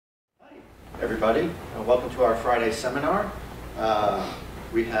everybody. Welcome to our Friday seminar.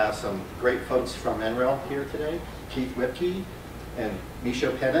 We have some great folks from Nrel here today, Keith Whipke and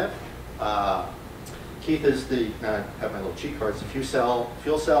Misho Penev. Keith is the, I have my little cheat cards, the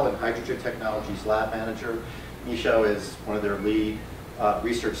fuel cell and hydrogen technologies lab manager. Misho is one of their lead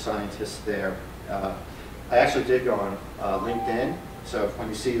research scientists there. I actually did go on LinkedIn, so when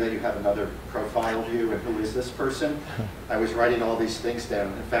you see that you have another profile view and who is this person, I was writing all these things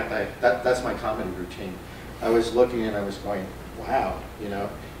down. In fact, that's my comedy routine. I was looking and I was going, wow, you know,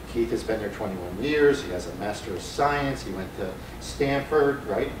 Keith has been there 21 years, he has a Master of Science, he went to Stanford,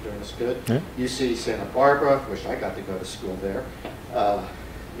 right, doing this good. Yeah. UC Santa Barbara, wish I got to go to school there.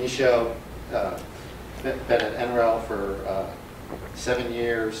 Misho, been at Nrel for 7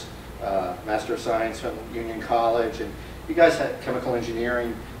 years, Master of Science from Union College, and you guys had chemical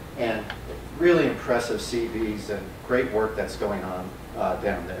engineering and really impressive CVs and great work that's going on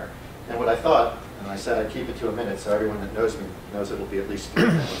down there. And what I thought, and I said I'd keep it to a minute so everyone that knows me knows it'll be at least 3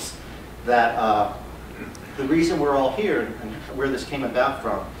 minutes, that the reason we're all here and where this came about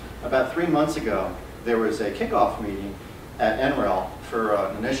from, about 3 months ago, there was a kickoff meeting at Nrel for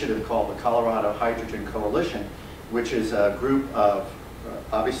an initiative called the Colorado Hydrogen Coalition, which is a group of,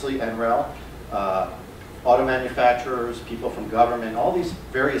 obviously Nrel, auto manufacturers, people from government, all these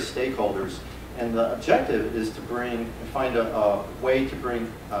various stakeholders. And the objective is to find a way to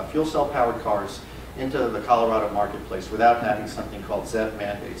bring fuel cell powered cars into the Colorado marketplace without having something called ZEV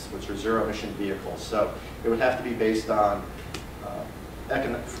mandates, which are zero emission vehicles. So it would have to be based on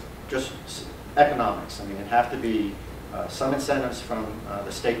just economics. I mean, it'd have to be some incentives from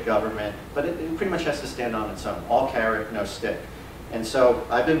the state government, but it pretty much has to stand on its own. All carrot, no stick. And so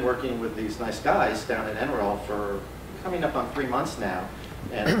I've been working with these nice guys down at Nrel for coming up on 3 months now,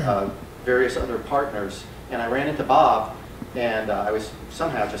 and various other partners. And I ran into Bob, and I was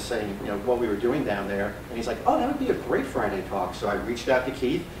somehow just saying, you know, what we were doing down there. And he's like, oh, that would be a great Friday talk. So I reached out to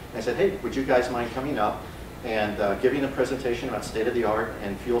Keith, and I said, hey, would you guys mind coming up and giving a presentation about state-of-the-art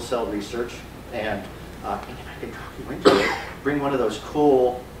and fuel cell research, and bring one of those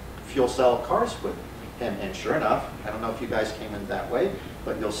cool fuel cell cars with me. And sure enough, I don't know if you guys came in that way,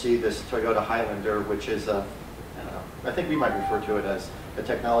 but you'll see this Toyota Highlander, which is a, I don't know, I think we might refer to it as a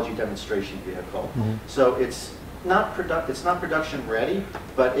technology demonstration vehicle. Mm-hmm. So it's not production ready,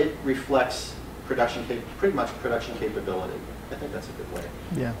 but it reflects pretty much production capability. I think that's a good way.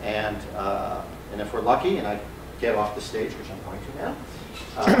 Yeah. And if we're lucky, and I get off the stage, which I'm going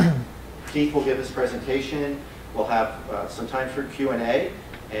to now, Keith will give his presentation. We'll have some time for Q&A.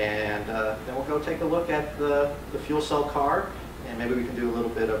 And then we'll go take a look at the fuel cell car, and maybe we can do a little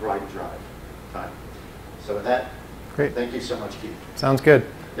bit of ride and drive time. So with that, great. Thank you so much, Keith. Sounds good.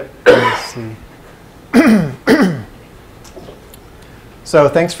 Yep. Let's see. So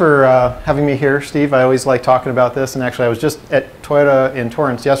thanks for having me here, Steve. I always like talking about this, and actually I was just at Toyota in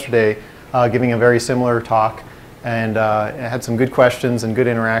Torrance yesterday giving a very similar talk, and I had some good questions and good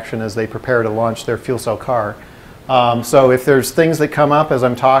interaction as they prepare to launch their fuel cell car. So if there's things that come up as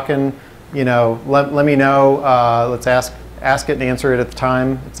I'm talking, you know, let me know. Let's ask it and answer it at the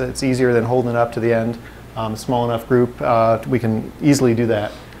time. It's easier than holding it up to the end. Small enough group, we can easily do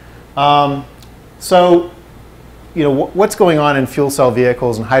that. So, you know, what's going on in fuel cell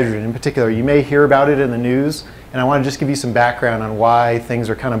vehicles and hydrogen in particular? You may hear about it in the news, and I want to just give you some background on why things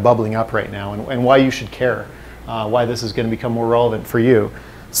are kind of bubbling up right now and why you should care, why this is going to become more relevant for you.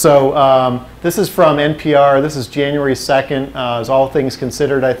 So this is from NPR. This is January 2nd, as all things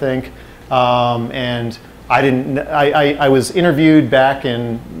considered, I think. And I was interviewed back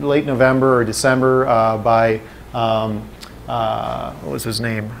in late November or December by, what was his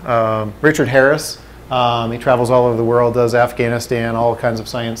name? Richard Harris. He travels all over the world, does Afghanistan, all kinds of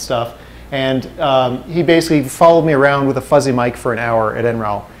science stuff. And he basically followed me around with a fuzzy mic for an hour at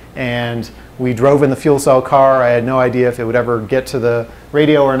Nrel. And we drove in the fuel cell car. I had no idea if it would ever get to the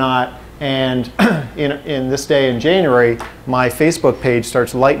radio or not. And in this day in January, my Facebook page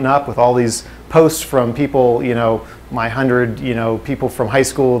starts lighting up with all these posts from people, you know, my 100, you know, people from high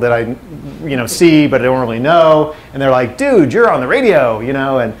school that I, you know, see but I don't really know. And they're like, dude, you're on the radio, you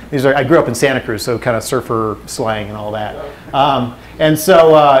know. And these are, I grew up in Santa Cruz, so kind of surfer slang and all that. And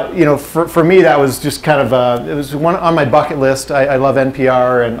so, you know, for me, that was just kind of, it was one on my bucket list. I love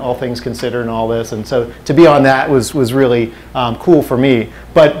NPR and All Things Considered and all this. And so to be on that was really cool for me.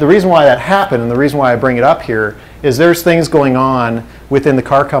 But the reason why that happened and the reason why I bring it up here is there's things going on within the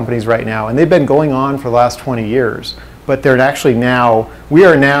car companies right now. And they've been going on for the last 20 years. But they're actually now, we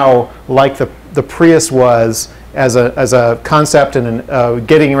are now like the Prius was as a concept and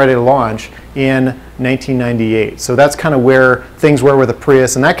getting ready to launch in 1998. So that's kind of where things were with the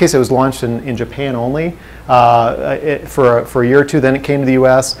Prius. In that case, it was launched in Japan only for a year or two. Then it came to the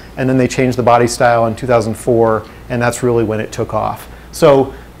US, and then they changed the body style in 2004, and that's really when it took off.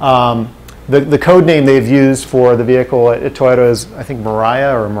 So the code name they've used for the vehicle at Toyota is, I think,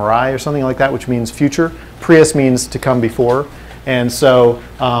 Mirai or something like that, which means future. Prius means to come before. And so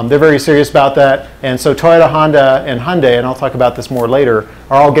they're very serious about that. And so Toyota, Honda, and Hyundai, and I'll talk about this more later,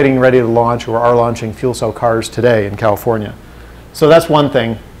 are all getting ready to launch or are launching fuel cell cars today in California. So that's one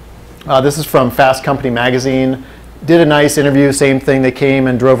thing. This is from Fast Company magazine. Did a nice interview, same thing. They came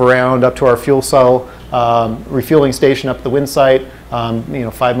and drove around up to our fuel cell refueling station up at the wind site,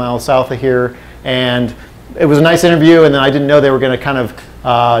 5 miles south of here. And it was a nice interview, and then I didn't know they were going to kind of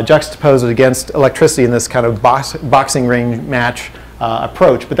juxtapose it against electricity in this kind of boxing ring match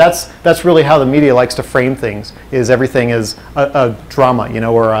approach. But that's really how the media likes to frame things, is everything is a drama,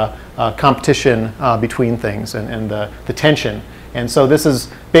 or a competition between things and the tension. And so this is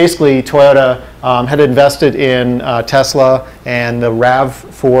basically Toyota had invested in Tesla and the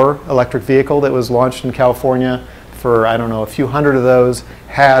RAV4 electric vehicle that was launched in California for, I don't know, a few hundred of those,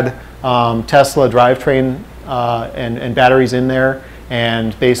 had Tesla drivetrain and batteries in there.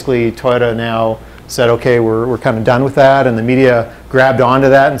 And basically Toyota now said, okay, we're kind of done with that. And the media grabbed onto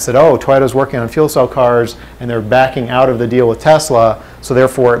that and said, oh, Toyota's working on fuel cell cars and they're backing out of the deal with Tesla, so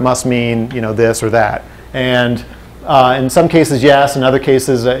therefore it must mean this or that. And in some cases, yes. In other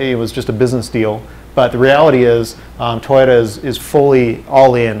cases, it was just a business deal. But the reality is Toyota is fully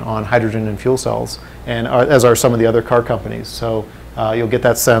all in on hydrogen and fuel cells, and as are some of the other car companies. So you'll get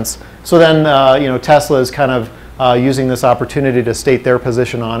that sense. So then Tesla is kind of using this opportunity to state their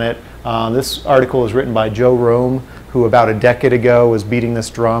position on it. This article is written by Joe Rome, who about a decade ago was beating this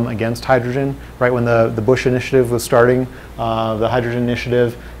drum against hydrogen, right when the Bush initiative was starting, the hydrogen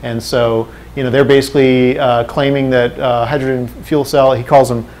initiative. And so they're basically claiming that hydrogen fuel cell, he calls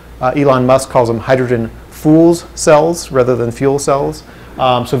them, Elon Musk calls them hydrogen fools cells rather than fuel cells.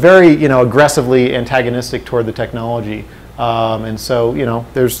 So very aggressively antagonistic toward the technology. And so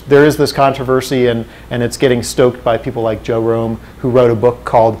there is this controversy, and it's getting stoked by people like Joe Rome, who wrote a book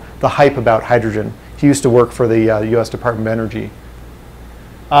called The Hype About Hydrogen. He used to work for the US Department of Energy.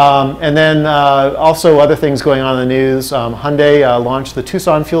 And then also other things going on in the news. Hyundai launched the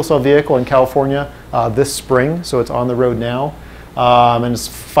Tucson fuel cell vehicle in California this spring, so it's on the road now. And it's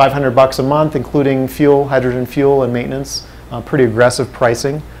 $500 a month, including fuel, hydrogen fuel, and maintenance. Pretty aggressive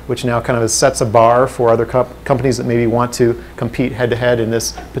pricing, which now kind of sets a bar for other companies that maybe want to compete head-to-head in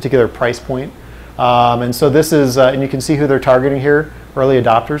this particular price point. And so this is, and you can see who they're targeting here, early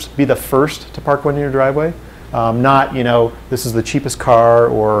adopters. Be the first to park one in your driveway. Not, this is the cheapest car,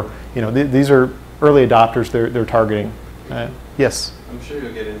 or, these are early adopters they're targeting. Yes? I'm sure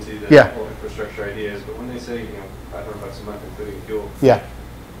you'll get into the whole infrastructure ideas, but when they say, $500 a month including fuel,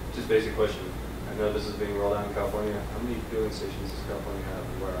 just basic question. I know this is being rolled out in California. How many fueling stations does California have,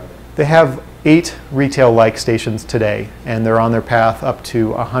 and where are they? They have 8 retail-like stations today, and they're on their path up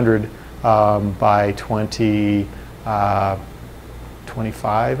to 100 by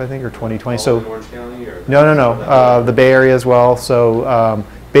 2025, I think, or 2020. All in Orange County? Or No. The Bay Area as well. So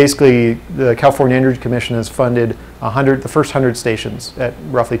basically, the California Energy Commission has funded the first 100 stations at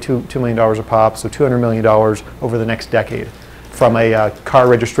roughly $2 million a pop, so $200 million over the next decade from a car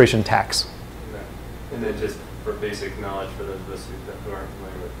registration tax. Okay. And then just for basic knowledge for those of us who aren't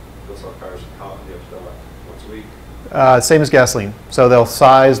familiar with fuel cell cars, how often do you have to fill up? Once a week? Same as gasoline. So they'll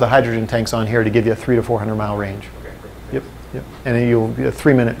size the hydrogen tanks on here to give you a 300 to 400 mile range. Okay, perfect. Yep. And then you'll get a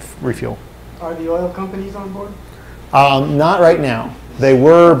 3-minute refuel. Are the oil companies on board? Not right now. They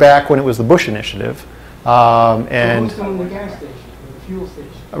were back when it was the Bush initiative. And who's doing the gas station, or the fuel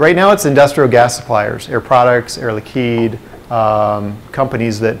station? right now it's industrial gas suppliers, Air Products, Air Liquide,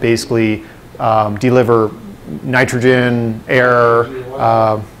 companies that basically deliver nitrogen, air.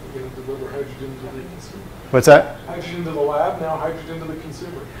 Deliver hydrogen to the consumer. What's that? Hydrogen to the lab, now hydrogen to the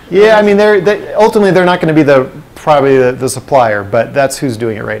consumer. Yeah, I mean, ultimately they're not going to be probably the supplier, but that's who's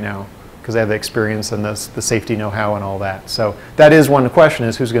doing it right now, because they have the experience and the safety know-how and all that. So that is one question,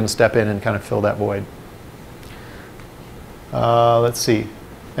 is who's going to step in and kind of fill that void. Let's see.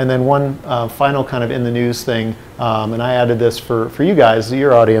 And then one final kind of in the news thing, and I added this for you guys,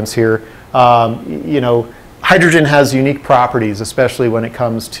 your audience here. Hydrogen has unique properties, especially when it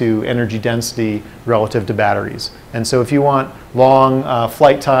comes to energy density relative to batteries. And so if you want long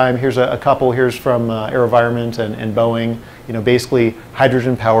flight time, here's a couple. Here's from AeroVironment and Boeing. Basically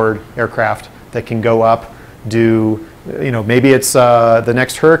hydrogen-powered aircraft that can go up, do maybe it's the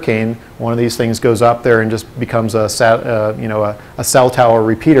next hurricane. One of these things goes up there and just becomes a cell tower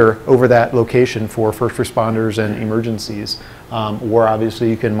repeater over that location for first responders and emergencies. Or obviously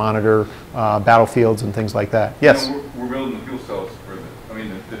you can monitor battlefields and things like that. Yes? We're building the fuel cells for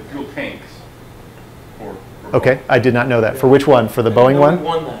the fuel tanks. Okay, I did not know that. For which one? For the Boeing one? We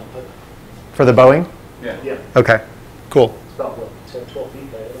won that, but For the Boeing? Yeah. yeah, Okay, cool. it's about what, 10, 12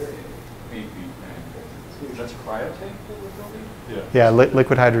 feet diameter? 8 feet. That's a cryo tank that we're building? Yeah,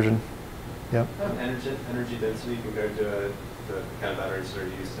 liquid hydrogen. Yep. Energy density compared to the kind of batteries that are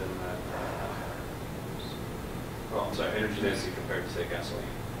used in energy density compared to, say, gasoline.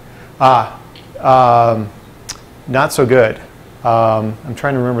 Not so good. I'm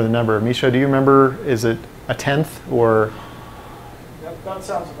trying to remember the number. Misha, do you remember, is it a tenth or? That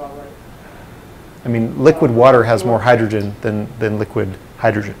sounds about right. I mean, liquid water has more hydrogen than liquid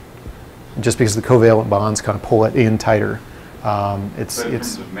hydrogen, just because the covalent bonds kind of pull it in tighter. But in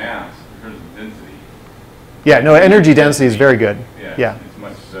terms of mass, in terms of density. Yeah, no, energy density is very good. Yeah. It's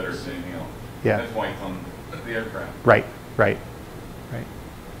much better than anything else. Yeah. That's why it's on the aircraft. Right.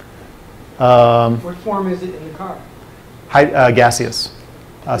 What form is it in the car? Gaseous.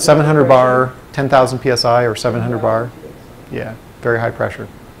 700 bar, 10,000 psi or 700 bar. Yeah, very high pressure.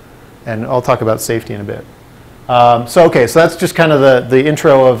 And I'll talk about safety in a bit. So that's just kind of the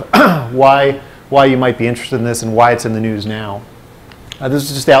intro of why you might be interested in this and why it's in the news now. This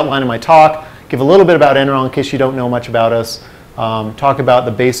is just the outline of my talk. Give a little bit about Nrel in case you don't know much about us. Talk about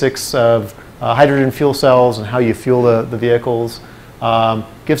the basics of hydrogen fuel cells and how you fuel the vehicles.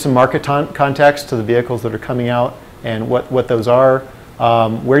 Give some market context to the vehicles that are coming out and what those are.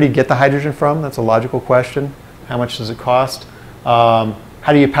 Where do you get the hydrogen from? That's a logical question. How much does it cost?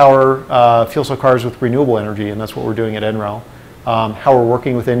 How do you power fuel cell cars with renewable energy? And that's what we're doing at Nrel. How we're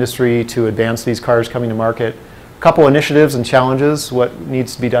working with industry to advance these cars coming to market. A couple initiatives and challenges, what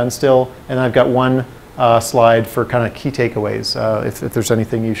needs to be done still. And I've got one slide for kind of key takeaways, if there's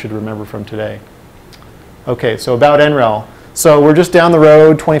anything you should remember from today. Okay, so about Nrel. So we're just down the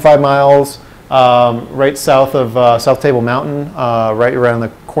road, 25 miles, right south of South Table Mountain, right around the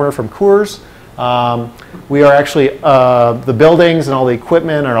corner from Coors. We are actually, the buildings and all the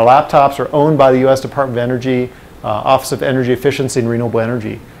equipment and our laptops are owned by the U.S. Department of Energy, Office of Energy Efficiency and Renewable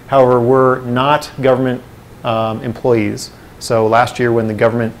Energy. However, we're not government employees. So last year when the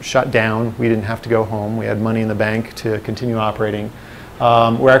government shut down, we didn't have to go home. We had money in the bank to continue operating.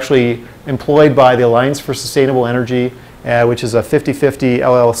 We're actually employed by the Alliance for Sustainable Energy, which is a 50-50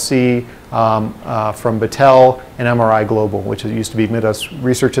 LLC from Battelle and MRI Global, which used to be Midas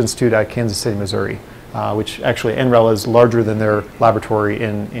Research Institute at Kansas City, Missouri, which actually Nrel is larger than their laboratory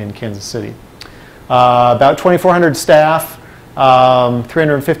in Kansas City. About 2,400 staff,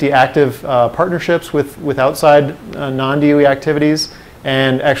 350 active partnerships with outside non-DOE activities,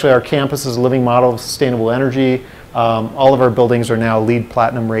 and actually our campus is a living model of sustainable energy. All of our buildings are now LEED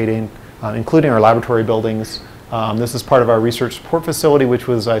Platinum rating, including our laboratory buildings. This is part of our research support facility, which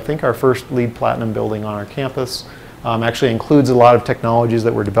was, I think, our first LEED Platinum building on our campus. Actually includes a lot of technologies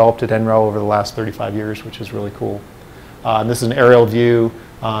that were developed at Nrel over the last 35 years, which is really cool. And this is an aerial view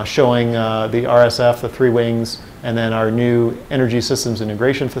showing the RSF, the 3 wings, and then our new Energy Systems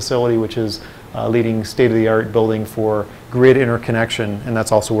Integration Facility, which is a leading state-of-the-art building for grid interconnection, and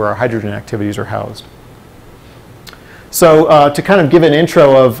that's also where our hydrogen activities are housed. So to kind of give an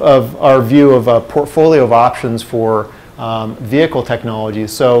intro of our view of a portfolio of options for vehicle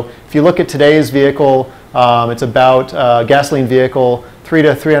technologies. So if you look at today's vehicle, it's about a gasoline vehicle, 3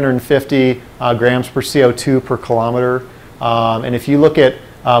 to 350 grams per CO2 per kilometer. And if you look at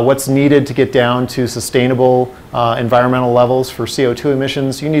what's needed to get down to sustainable environmental levels for CO2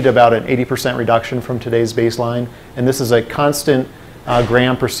 emissions, you need about an 80% reduction from today's baseline. And this is a constant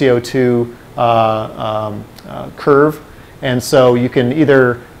gram per CO2 curve. And so you can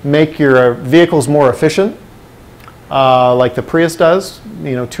either make your vehicles more efficient, like the Prius does,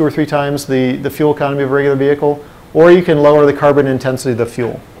 2 or 3 times the fuel economy of a regular vehicle, or you can lower the carbon intensity of the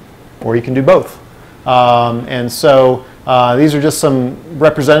fuel, or you can do both. And so these are just some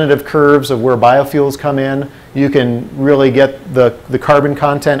representative curves of where biofuels come in. You can really get the carbon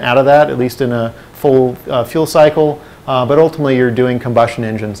content out of that, at least in a full fuel cycle. But ultimately, you're doing combustion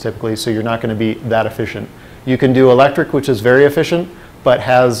engines typically, so you're not going to be that efficient. You can do electric, which is very efficient, but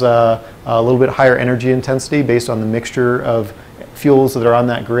has a little bit higher energy intensity based on the mixture of fuels that are on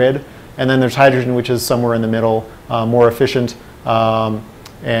that grid. And then there's hydrogen, which is somewhere in the middle, more efficient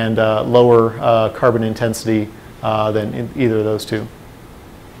and lower carbon intensity than either of those two.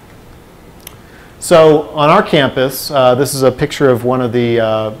 So on our campus, this is a picture of one of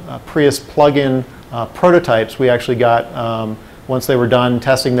the Prius plug-in prototypes. We actually got, once they were done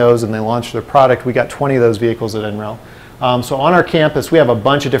testing those and they launched their product, we got 20 of those vehicles at Nrel. So on our campus, we have a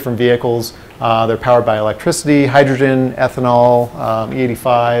bunch of different vehicles. They're powered by electricity, hydrogen, ethanol,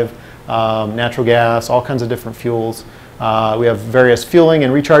 E85, natural gas, all kinds of different fuels. We have various fueling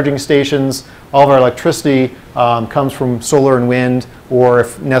and recharging stations. All of our electricity comes from solar and wind, or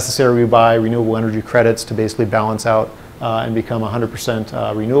if necessary, we buy renewable energy credits to basically balance out and become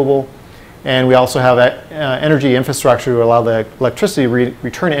 100% renewable. And we also have energy infrastructure to allow the electricity to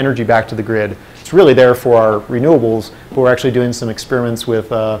return energy back to the grid. It's really there for our renewables, but we're actually doing some experiments with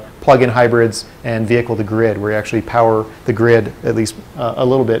plug-in hybrids and vehicle-to-grid, where you actually power the grid at least a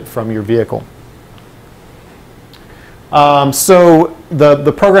little bit from your vehicle. So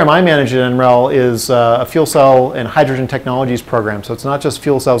the program I manage at Nrel is a fuel cell and hydrogen technologies program. So it's not just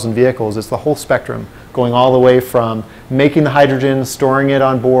fuel cells and vehicles, it's the whole spectrum, going all the way from making the hydrogen, storing it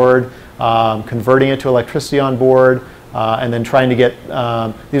on board, converting it to electricity on board, and then trying to get,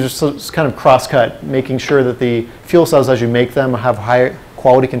 these are kind of cross-cut, making sure that the fuel cells as you make them have high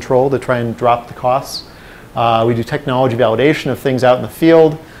quality control to try and drop the costs. We do technology validation of things out in the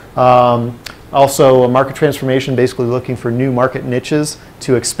field. Also, a market transformation, basically looking for new market niches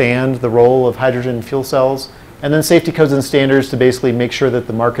to expand the role of hydrogen fuel cells. And then safety codes and standards to basically make sure that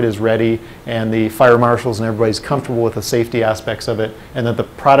the market is ready and the fire marshals and everybody's comfortable with the safety aspects of it, and that the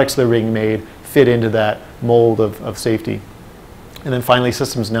products that are being made fit into that mold of safety. And then finally,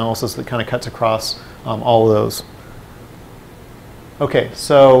 systems analysis that kind of cuts across all of those. Okay,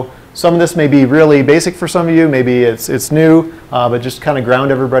 so some of this may be really basic for some of you, maybe it's new, but just kind of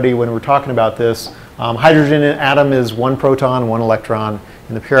ground everybody when we're talking about this. Hydrogen atom is one proton, one electron,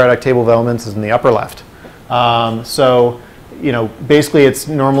 and the periodic table of elements is in the upper left. So, you know, basically it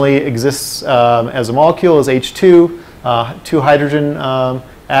normally exists as a molecule as H2, two hydrogen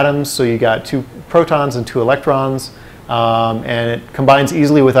atoms, so you got two protons and two electrons, and it combines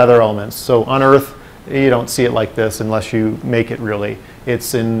easily with other elements. So on Earth, you don't see it like this unless you make it really.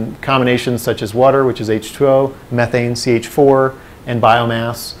 It's in combinations such as water, which is H2O, methane, CH4, and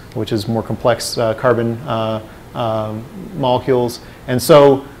biomass, which is more complex carbon molecules. And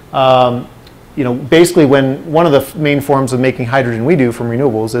so, you know, basically when one of the main forms of making hydrogen we do from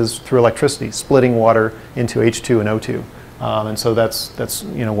renewables is through electricity, splitting water into H2 and O2. And so that's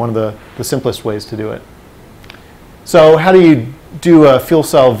you know, one of the simplest ways to do it. So how do you do a fuel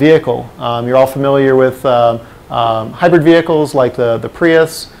cell vehicle? You're all familiar with hybrid vehicles like the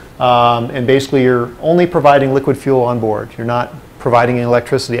Prius, and basically you're only providing liquid fuel on board. You're not providing any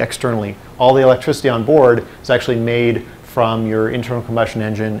electricity externally. All the electricity on board is actually made from your internal combustion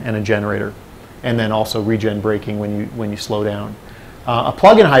engine and a generator, and then also regen braking when you slow down. A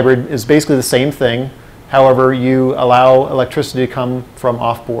plug-in hybrid is basically the same thing. However, you allow electricity to come from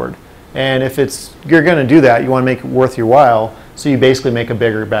off-board. And if you're going to do that, you want to make it worth your while, so you basically make a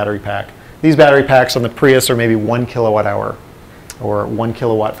bigger battery pack. These battery packs on the Prius are maybe 1 kilowatt hour, or 1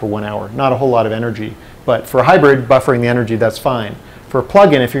 kilowatt for 1 hour. Not a whole lot of energy. But for a hybrid, buffering the energy, that's fine. For a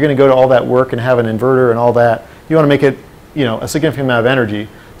plug-in, if you're going to go to all that work and have an inverter and all that, you want to make it, you know, a significant amount of energy.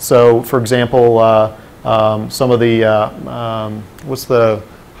 So, for example, some of the, what's the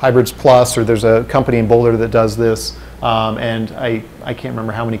Hybrids Plus, or there's a company in Boulder that does this, and I can't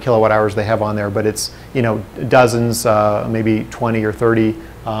remember how many kilowatt hours they have on there, but it's, you know, dozens, maybe 20 or 30.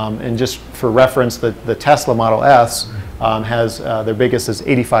 And just for reference, the Tesla Model S has, their biggest is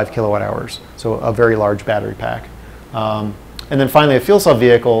 85 kilowatt hours, so a very large battery pack. And then finally, a fuel cell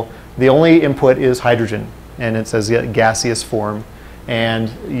vehicle, the only input is hydrogen, and it's as a gaseous form.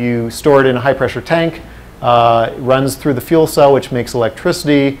 And you store it in a high pressure tank. It runs through the fuel cell, which makes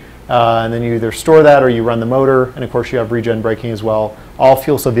electricity, and then you either store that or you run the motor, and of course you have regen braking as well. All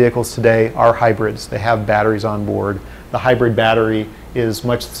fuel cell vehicles today are hybrids. They have batteries on board. The hybrid battery is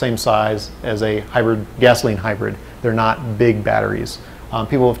much the same size as a hybrid gasoline hybrid. They're not big batteries.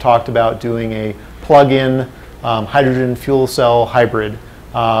 People have talked about doing a plug-in hydrogen fuel cell hybrid,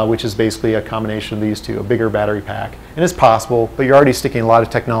 which is basically a combination of these two, a bigger battery pack. And it's possible, but you're already sticking a lot of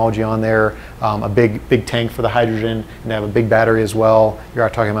technology on there, a big tank for the hydrogen, and have a big battery as well. You're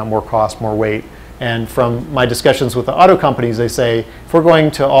talking about more cost, more weight. And from my discussions with the auto companies, they say, if we're going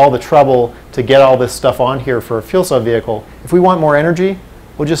to all the trouble to get all this stuff on here for a fuel cell vehicle, if we want more energy,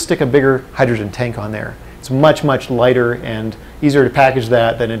 we'll just stick a bigger hydrogen tank on there. It's much, much lighter and easier to package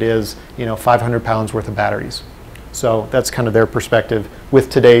that than it is, you know, 500 pounds worth of batteries. So that's kind of their perspective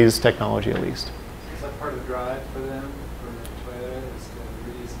with today's technology, at least. Is that part of the drive for them, for Toyota, is to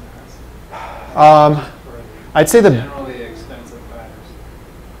reduce mass? I'd say generally expensive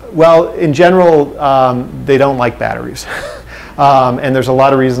batteries. Well, in general, they don't like batteries. And there's a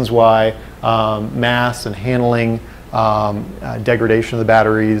lot of reasons why. mass and handling, degradation of the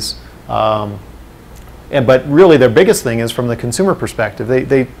batteries. But really their biggest thing is from the consumer perspective.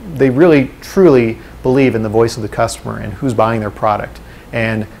 They really truly believe in the voice of the customer and who's buying their product.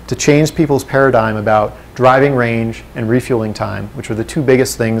 And to change people's paradigm about driving range and refueling time, which are the two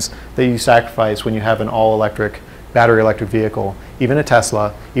biggest things that you sacrifice when you have an all-electric, battery electric vehicle, even a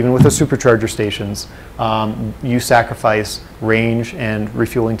Tesla, even with the supercharger stations, you sacrifice range and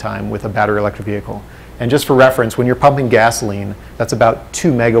refueling time with a battery electric vehicle. And just for reference, when you're pumping gasoline, that's about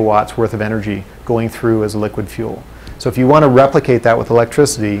 2 megawatts worth of energy going through as a liquid fuel. So if you want to replicate that with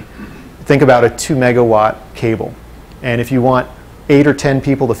electricity, think about a 2 megawatt cable. And if you want 8 or 10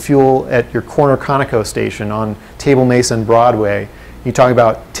 people to fuel at your corner Conoco station on Table Mesa and Broadway, you talk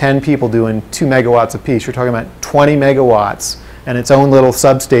about 10 people doing 2 megawatts apiece. You're talking about 20 megawatts and its own little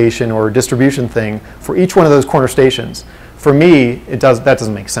substation or distribution thing for each one of those corner stations. For me, that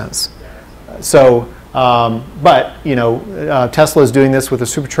doesn't make sense. So, but you know, Tesla is doing this with the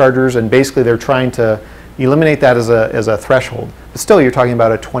superchargers, and basically they're trying to eliminate that as a threshold. But still, you're talking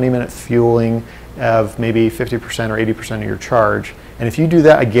about a 20-minute fueling of maybe 50% or 80% of your charge. And if you do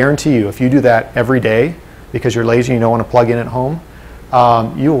that, I guarantee you, if you do that every day because you're lazy and you don't want to plug in at home,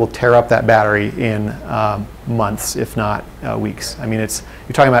 you will tear up that battery in months, if not weeks. I mean,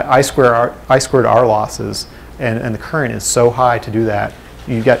 you're talking about I squared R losses, and the current is so high to do that.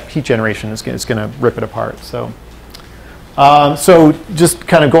 You've got heat generation, it's going to rip it apart. So, so just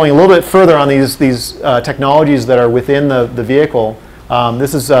kind of going a little bit further on these technologies that are within the vehicle.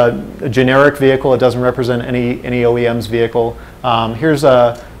 This is a generic vehicle. It doesn't represent any OEM's vehicle. Here's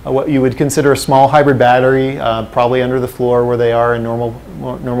what you would consider a small hybrid battery, probably under the floor where they are in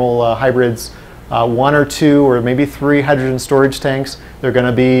normal hybrids. 1 or 2 or maybe 3 hydrogen storage tanks. They're going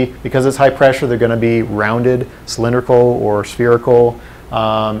to be, because it's high pressure, they're going to be rounded, cylindrical, or spherical,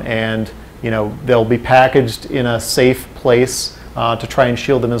 and you know, they'll be packaged in a safe place to try and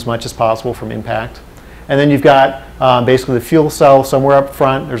shield them as much as possible from impact. And then you've got basically the fuel cell somewhere up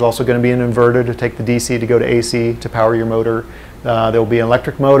front. There's also going to be an inverter to take the DC to go to AC to power your motor. There will be an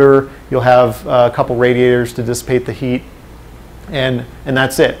electric motor. You'll have a couple radiators to dissipate the heat, and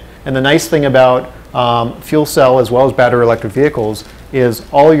that's it. And the nice thing about fuel cell as well as battery electric vehicles is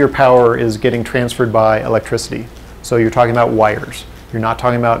all your power is getting transferred by electricity. So you're talking about wires. You're not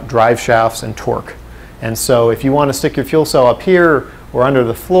talking about drive shafts and torque. And so if you want to stick your fuel cell up here or under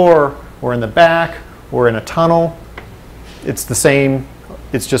the floor or in the back or in a tunnel, it's the same.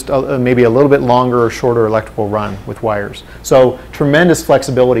 It's just maybe a little bit longer or shorter electrical run with wires. So tremendous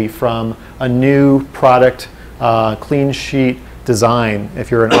flexibility from a new product, clean sheet design. If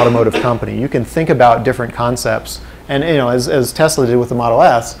you're an automotive company, you can think about different concepts. And you know, as Tesla did with the Model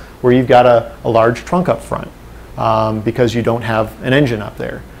S, where you've got a large trunk up front because you don't have an engine up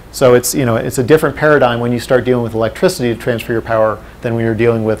there. So it's a different paradigm when you start dealing with electricity to transfer your power than when you're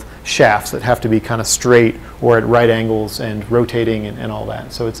dealing with shafts that have to be kind of straight or at right angles and rotating and all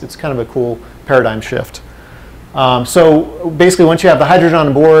that. So it's kind of a cool paradigm shift. So basically, once you have the hydrogen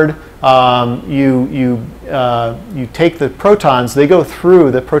on board, you take the protons. They go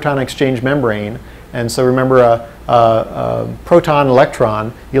through the proton exchange membrane, and so remember a proton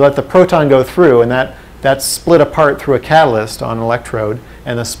electron. You let the proton go through, and that's split apart through a catalyst on an electrode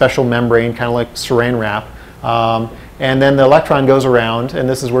and a special membrane, kind of like saran wrap. And then the electron goes around, and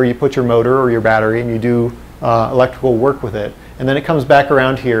this is where you put your motor or your battery, and you do electrical work with it. And then it comes back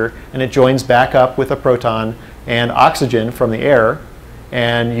around here, and it joins back up with a proton and oxygen from the air,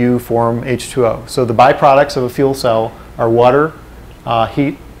 and you form H2O. So the byproducts of a fuel cell are water,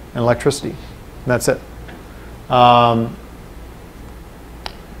 heat, and electricity. And that's it.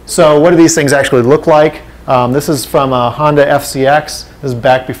 So what do these things actually look like? This is from a Honda FCX. This is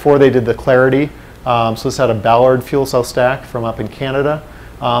back before they did the Clarity. So this had a Ballard fuel cell stack from up in Canada.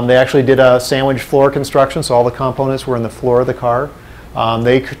 They actually did a sandwich floor construction, so all the components were in the floor of the car.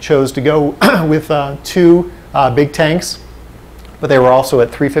 They chose to go with 2 big tanks, but they were also at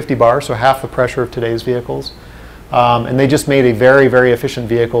 350 bar, so half the pressure of today's vehicles. And they just made a very, very efficient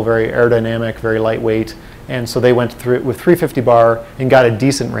vehicle, very aerodynamic, very lightweight. And so they went through it with 350 bar and got a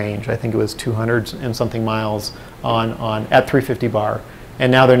decent range. I think it was 200 and something miles at 350 bar.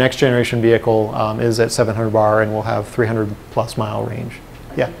 And now their next generation vehicle is at 700 bar and will have 300 plus mile range.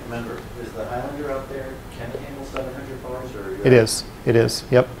 Yeah. Remember, is the Highlander out there, can it handle 700 bars? Or It is,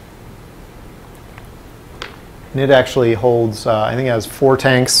 yep. And it actually holds, I think it has 4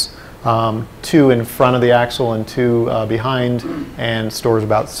 tanks, 2 in front of the axle and 2 behind, and stores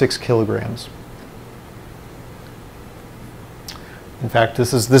about 6 kilograms. In fact,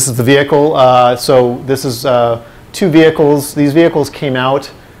 this is the vehicle. So this is 2 vehicles. These vehicles came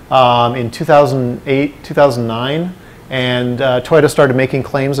out in 2008, 2009. And Toyota started making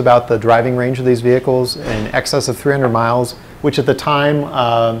claims about the driving range of these vehicles in excess of 300 miles, which at the time,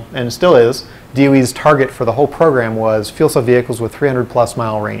 and still is, DOE's target for the whole program was fuel cell vehicles with 300 plus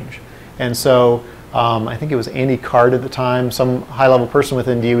mile range. And so I think it was Andy Card at the time, some high-level person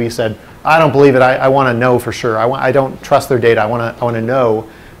within DOE said, I don't believe it, I want to know for sure. I don't trust their data. I want to know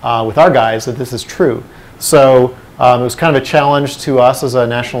with our guys that this is true. So it was kind of a challenge to us as a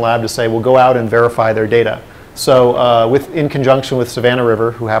national lab to say, we'll go out and verify their data. So in conjunction with Savannah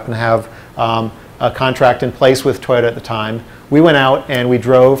River, who happened to have a contract in place with Toyota at the time, we went out and we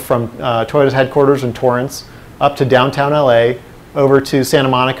drove from Toyota's headquarters in Torrance up to downtown LA, over to Santa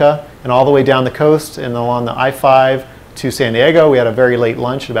Monica, and all the way down the coast and along the I-5 to San Diego. We had a very late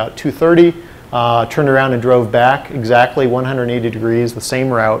lunch at about 2:30, turned around and drove back exactly 180 degrees, the same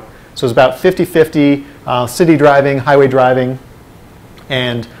route. So it was about 50-50 city driving, highway driving,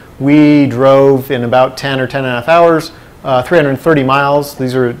 and we drove in about 10 or 10 and a half hours, 330 miles.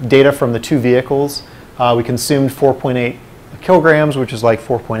 These are data from the two vehicles. We consumed 4.8 kilograms, which is like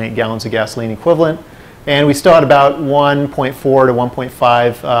 4.8 gallons of gasoline equivalent. And we still had about 1.4 to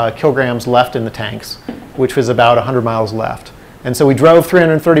 1.5 kilograms left in the tanks, which was about 100 miles left. And so we drove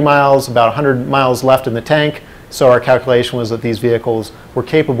 330 miles, about 100 miles left in the tank. So our calculation was that these vehicles were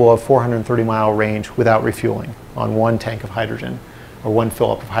capable of 430 mile range without refueling on one tank of hydrogen, or one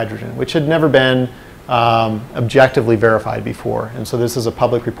fill-up of hydrogen, which had never been objectively verified before. And so this is a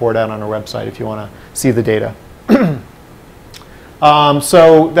public report out on our website if you want to see the data.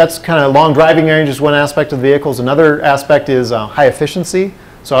 So that's kind of long driving range is one aspect of the vehicles. Another aspect is high efficiency.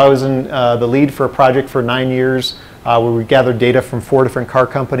 So I was in the lead for a project for 9 years where we gathered data from 4 different car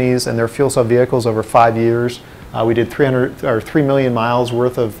companies and their fuel cell vehicles over 5 years. We did 3 million miles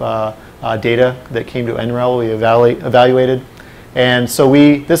worth of data that came to Nrel. We evaluated. And so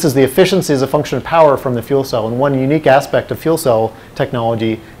this is the efficiency as a function of power from the fuel cell. And one unique aspect of fuel cell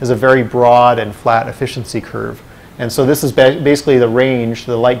technology is a very broad and flat efficiency curve. And so this is basically the range.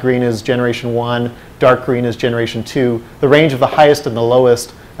 The light green is generation 1, dark green is generation 2. The range of the highest and the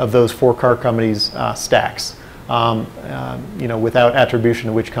lowest of those 4 car companies' stacks, without attribution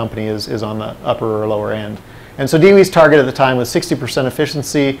to which company is on the upper or lower end. And so DOE's target at the time was 60%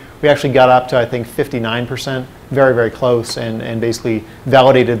 efficiency. We actually got up to, I think, 59%, very, very close, and basically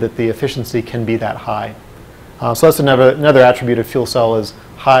validated that the efficiency can be that high. So that's another attribute of fuel cell is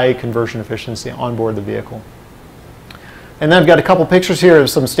high conversion efficiency on board the vehicle. And then I've got a couple pictures here of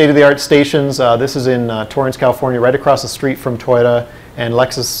some state-of-the-art stations. This is in Torrance, California, right across the street from Toyota and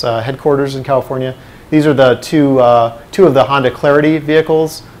Lexus headquarters in California. These are the two of the Honda Clarity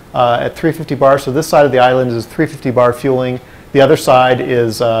vehicles at 350 bar. So this side of the island is 350 bar fueling. The other side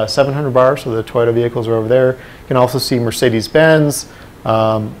is 700 bar, so the Toyota vehicles are over there. You can also see Mercedes-Benz,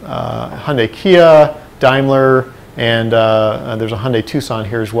 Hyundai Kia, Daimler, and there's a Hyundai Tucson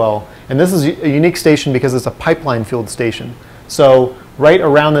here as well. And this is a unique station because it's a pipeline-fueled station. So right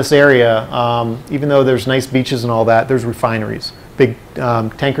around this area, even though there's nice beaches and all that, there's refineries. Big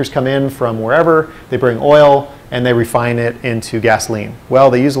tankers come in from wherever, they bring oil, and they refine it into gasoline. Well,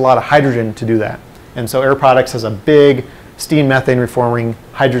 they use a lot of hydrogen to do that. And so Air Products has a big steam methane reforming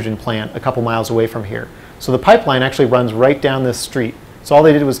hydrogen plant a couple miles away from here. So the pipeline actually runs right down this street. So all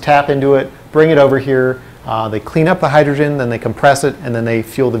they did was tap into it, bring it over here, they clean up the hydrogen, then they compress it, and then they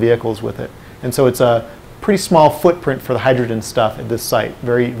fuel the vehicles with it. And so it's a pretty small footprint for the hydrogen stuff at this site.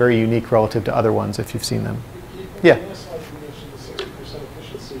 Very, very unique relative to other ones if you've seen them. Yeah. Last slide you mentioned the 60%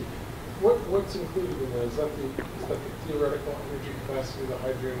 efficiency. What's included in that? Is that the theoretical energy capacity of the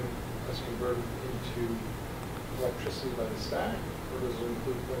hydrogen as converted into electricity by the stack? Or does it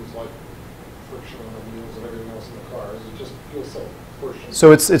include things like friction on the wheels and everything else in the car? Is it just fuel cell portion?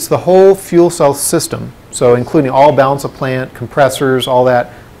 So it's the whole fuel cell system. So including all balance of plant, compressors, all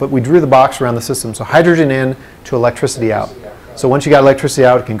that. But we drew the box around the system. So hydrogen in to electricity out. So once you got electricity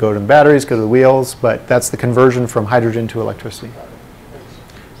out, it can go to the batteries, go to the wheels, but that's the conversion from hydrogen to electricity.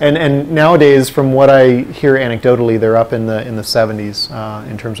 And nowadays, from what I hear anecdotally, they're up in the 70s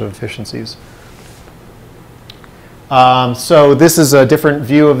in terms of efficiencies. So this is a different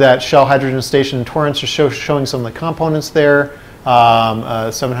view of that Shell hydrogen station in Torrance, just showing some of the components there.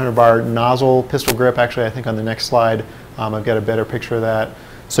 700 bar nozzle pistol grip. Actually, I think on the next slide, I've got a better picture of that.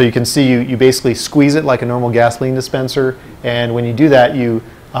 So you can see you basically squeeze it like a normal gasoline dispenser, and when you do that, you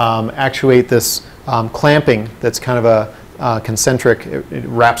actuate this clamping that's kind of a concentric. It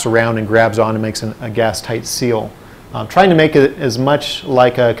wraps around and grabs on and makes a gas-tight seal. Trying to make it as much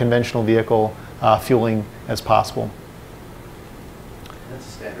like a conventional vehicle fueling as possible. That's a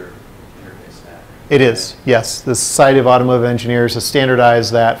standard interface stack. It is, yes. The Society of Automotive Engineers has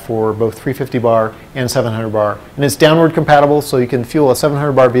standardized that for both 350 bar and 700 bar. And it's downward compatible, so you can fuel a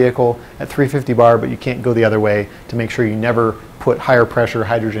 700 bar vehicle at 350 bar, but you can't go the other way to make sure you never put higher pressure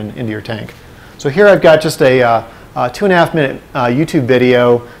hydrogen into your tank. So here I've got just a 2.5 minute YouTube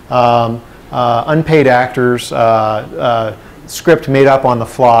video, unpaid actors, script made up on the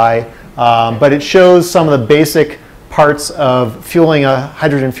fly, but it shows some of the basic parts of fueling a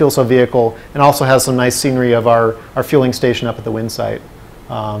hydrogen fuel cell vehicle, and also has some nice scenery of our fueling station up at the wind site.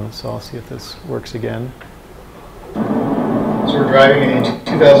 So I'll see if this works again. So we're driving a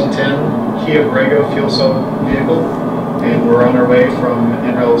 2010 Kia Borrego fuel cell vehicle, and we're on our way from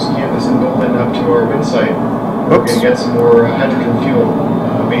Nrel's campus in Golden up to our wind site. We're going to get some more hydrogen fuel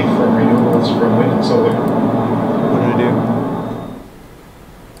made from renewables from wind and solar. What did I do?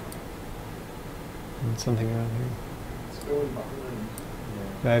 Something around here.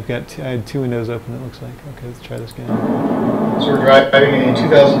 I had two windows open, it looks like. Okay, let's try this again. So we're driving a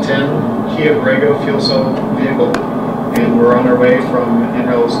 2010 Kia Borrego fuel cell vehicle, and we're on our way from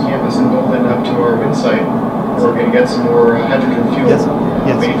Nrel's campus in Golden up to our wind site. We're going to get some more hydrogen fuel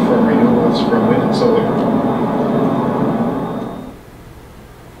made from renewables from wind and solar.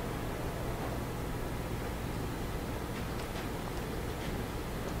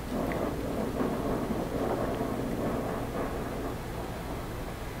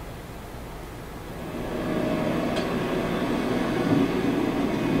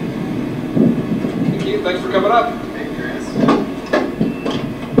 Thanks for coming up.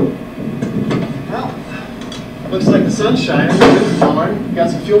 Well, looks like the sun's shining. You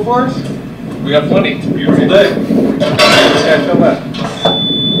got some fuel for us? We got plenty. It's a beautiful day. Yeah, fill that.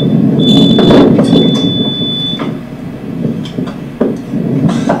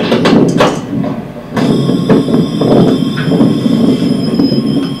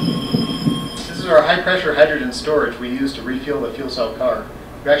 This is our high pressure hydrogen storage we use to refuel the fuel cell car.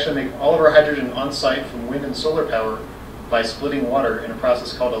 We actually make all of our hydrogen on site from wind and solar power by splitting water in a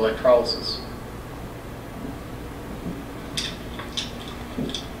process called electrolysis.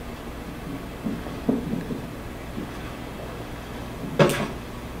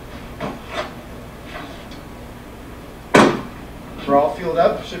 We're all fueled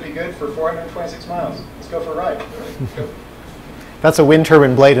up, should be good for 426 miles. Let's go for a ride. That's a wind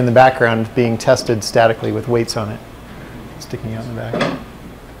turbine blade in the background being tested statically with weights on it, sticking out in the back.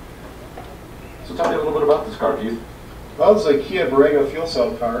 So tell me a little bit about this car. Well, this is a Kia Borrego fuel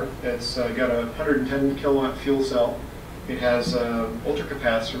cell car. It's got a 110 kilowatt fuel cell. It has ultra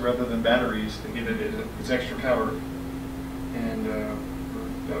capacitor rather than batteries to give it its extra power. And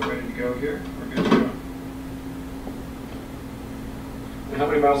we're about ready to go here. We're good to go. And how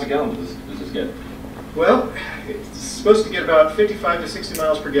many miles a gallon does this get? Well, it's supposed to get about 55 to 60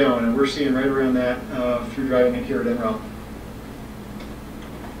 miles per gallon, and we're seeing right around that through driving it here at Nrel.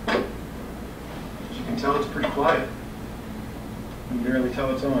 As you can tell, it's pretty quiet. You can barely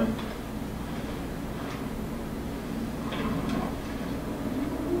tell it's on.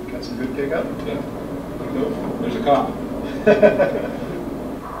 Got some good pickup. Yeah. There's a cop.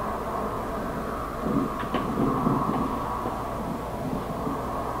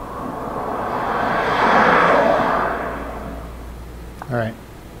 All right.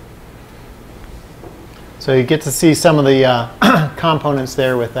 So you get to see some of the components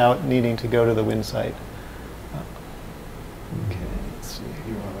there without needing to go to the wind site. Okay, let's see.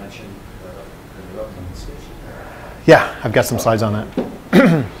 You want to mention the development station? Yeah, I've got some slides on that.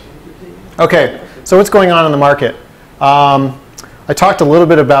 Okay, so what's going on in the market? I talked a little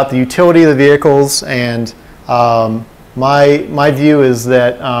bit about the utility of the vehicles, and my view is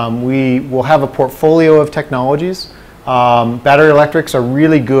that we will have a portfolio of technologies. Battery electrics are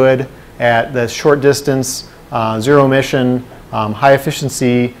really good at the short distance, zero emission, high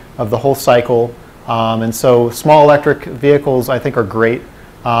efficiency of the whole cycle. And so small electric vehicles I think are great.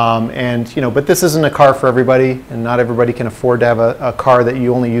 But this isn't a car for everybody, and not everybody can afford to have a car that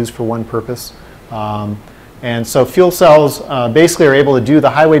you only use for one purpose. And so fuel cells basically are able to do the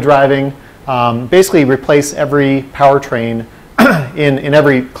highway driving, basically replace every powertrain in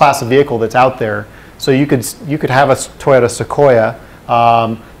every class of vehicle that's out there. So you could have a Toyota Sequoia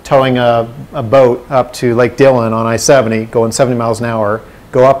towing a boat up to Lake Dillon on I-70, going 70 miles an hour,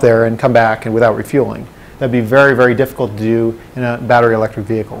 go up there and come back and without refueling. That'd be very, very difficult to do in a battery electric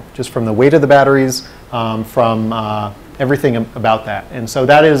vehicle, just from the weight of the batteries, from everything about that. And so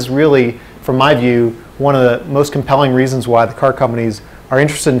that is really, from my view, one of the most compelling reasons why the car companies are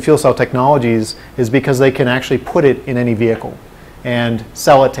interested in fuel cell technologies, is because they can actually put it in any vehicle and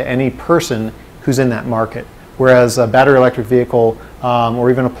sell it to any person who's in that market. Whereas a battery electric vehicle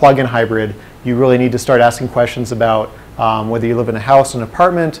or even a plug-in hybrid you really need to start asking questions about whether you live in a house, an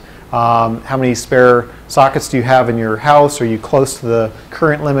apartment, how many spare sockets do you have in your house, are you close to the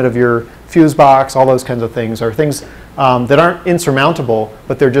current limit of your fuse box, all those kinds of things are things that aren't insurmountable,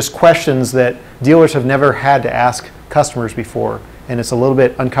 but they're just questions that dealers have never had to ask customers before, and it's a little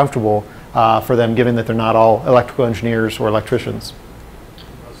bit uncomfortable for them, given that they're not all electrical engineers or electricians.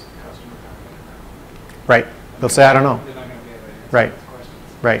 Most of the customers aren't going to know. Right. They'll say, I don't know. They're not going to be able to answer Right. those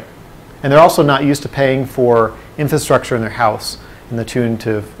questions. Right. And they're also not used to paying for infrastructure in their house in the tune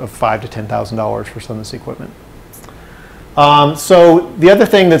of $5,000 to $10,000 for some of this equipment. So the other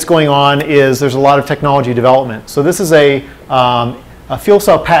thing that's going on is there's a lot of technology development. So this is a fuel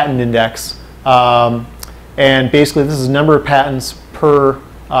cell patent index. And basically this is the number of patents per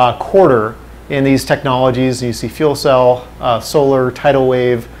quarter in these technologies. You see fuel cell, solar, tidal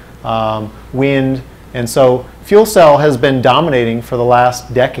wave, wind. And so fuel cell has been dominating for the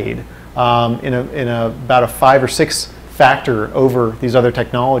last decade in about a 5 or 6 factor over these other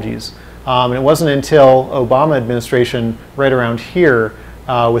technologies. And it wasn't until Obama administration right around here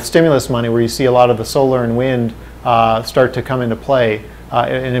with stimulus money where you see a lot of the solar and wind start to come into play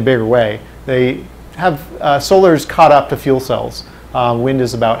in a bigger way. They have solar's caught up to fuel cells. Wind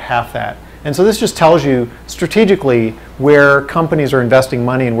is about half that. And so this just tells you strategically where companies are investing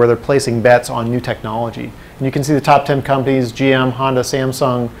money and where they're placing bets on new technology. And you can see the top 10 companies: GM, Honda,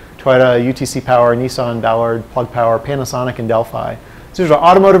 Samsung, Toyota, UTC Power, Nissan, Ballard, Plug Power, Panasonic, and Delphi. So these are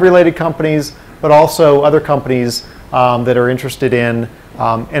automotive related companies, but also other companies that are interested in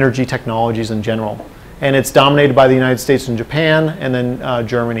energy technologies in general. And it's dominated by the United States and Japan, and then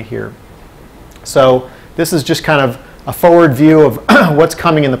Germany here. So this is just kind of a forward view of what's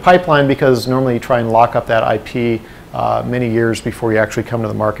coming in the pipeline, because normally you try and lock up that IP many years before you actually come to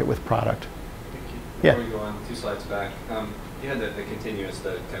the market with product. Yeah. Before we go on 2 slides back, you had the continuous,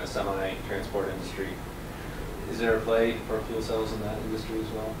 the kind of semi-transport industry. Is there a play for fuel cells in that industry as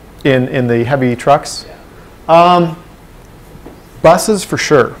well? In the heavy trucks? Yeah. Buses for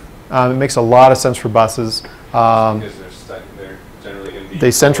sure. It makes a lot of sense for buses. Because they're generally going to be...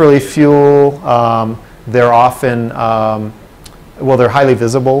 They centrally fuel. They're often, well, they're highly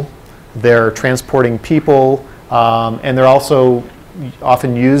visible. They're transporting people, and they're also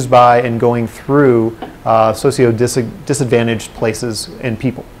often used by and going through socio-disadvantaged places and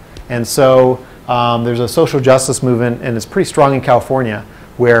people. And so there's a social justice movement, and it's pretty strong in California,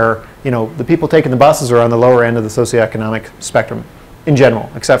 where the people taking the buses are on the lower end of the socioeconomic spectrum in general,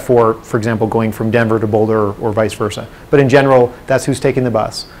 except for example, going from Denver to Boulder or vice versa. But in general, that's who's taking the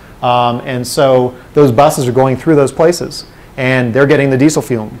bus. And so those buses are going through those places, and they're getting the diesel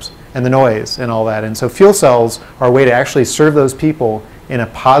fumes and the noise and all that. And so fuel cells are a way to actually serve those people in a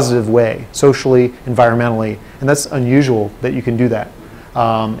positive way, socially, environmentally. And that's unusual that you can do that,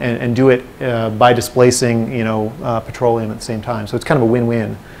 and do it by displacing petroleum at the same time. So it's kind of a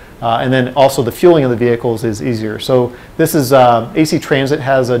win-win. And then also the fueling of the vehicles is easier. So this is AC Transit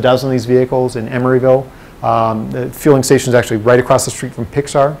has a dozen of these vehicles in Emeryville. The fueling station is actually right across the street from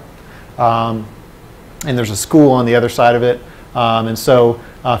Pixar. And there's a school on the other side of it. And so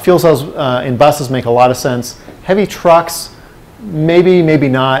fuel cells in buses make a lot of sense. Heavy trucks, maybe, maybe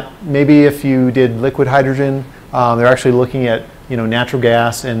not. Maybe if you did liquid hydrogen, they're actually looking at natural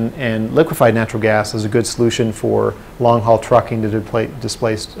gas and liquefied natural gas as a good solution for long-haul trucking to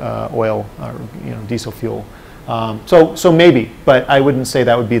displace oil or diesel fuel. So maybe, but I wouldn't say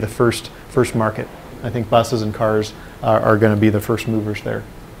that would be the first market. I think buses and cars are going to be the first movers there.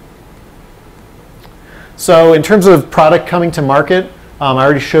 So in terms of product coming to market, I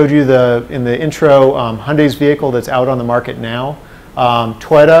already showed you in the intro Hyundai's vehicle that's out on the market now.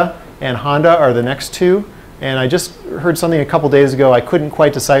 Toyota and Honda are the next two. And I just heard something a couple days ago. I couldn't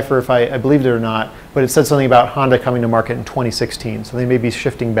quite decipher if I believed it or not, but it said something about Honda coming to market in 2016. So they may be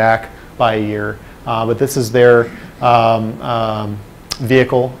shifting back by a year. But this is their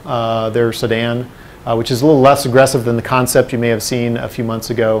vehicle, their sedan, which is a little less aggressive than the concept you may have seen a few months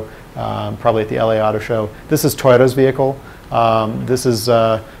ago, probably at the LA Auto Show. This is Toyota's vehicle. This is,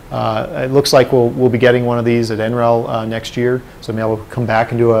 it looks like we'll be getting one of these at Nrel next year. So maybe I'll come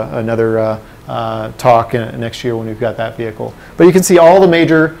back and do another talk next year when we've got that vehicle. But you can see all the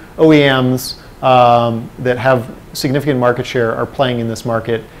major OEMs that have significant market share are playing in this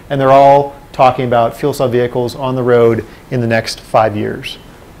market, and they're all talking about fuel cell vehicles on the road in the next 5 years.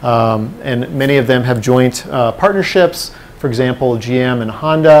 And many of them have joint partnerships. For example, GM and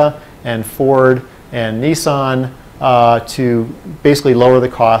Honda and Ford and Nissan to basically lower the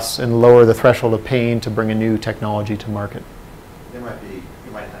costs and lower the threshold of pain to bring a new technology to market. You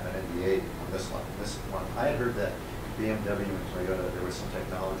might have an NDA on this one. I had heard that BMW and Toyota, there was some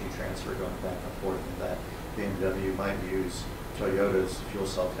technology transfer going back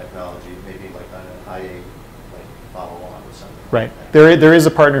cell technology, maybe like on an IA like follow-on or something. Right. Like that. There is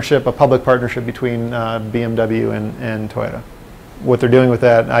a partnership, a public partnership between BMW and Toyota. What they're doing with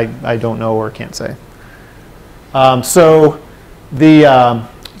that, I don't know or can't say. So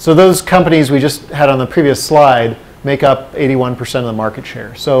those companies we just had on the previous slide make up 81% of the market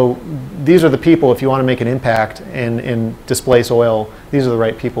share. So these are the people, if you want to make an impact and displace oil, these are the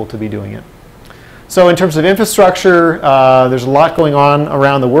right people to be doing it. So in terms of infrastructure, there's a lot going on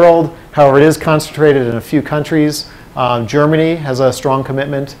around the world. However, it is concentrated in a few countries. Germany has a strong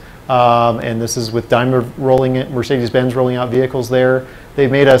commitment, and this is with Daimler Mercedes-Benz rolling out vehicles there.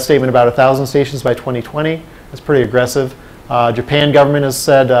 They've made a statement about 1,000 stations by 2020. That's pretty aggressive. Japan government has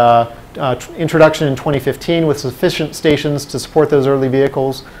said introduction in 2015 with sufficient stations to support those early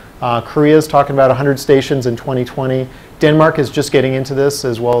vehicles. Korea is talking about 100 stations in 2020. Denmark is just getting into this,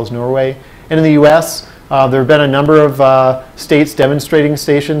 as well as Norway. And in the US, there have been a number of states demonstrating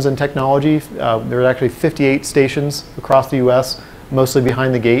stations and technology. There are actually 58 stations across the US, mostly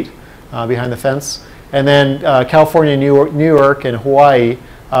behind the gate, behind the fence. And then California, New York, and Hawaii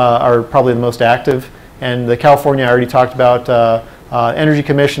are probably the most active. And the California I already talked about, Energy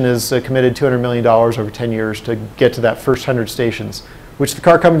Commission is committed $200 million over 10 years to get to that first 100 stations, which the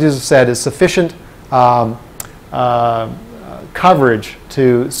car companies have said is sufficient coverage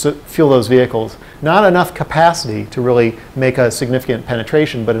to fuel those vehicles. Not enough capacity to really make a significant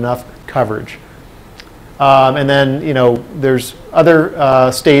penetration, but enough coverage. And then, you know, there's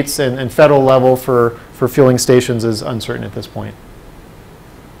other states and federal level for fueling stations is uncertain at this point.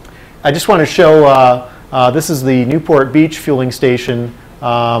 I just want to show, this is the Newport Beach fueling station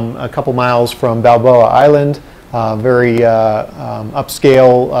a couple miles from Balboa Island, very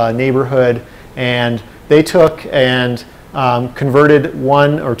upscale neighborhood. And they took and converted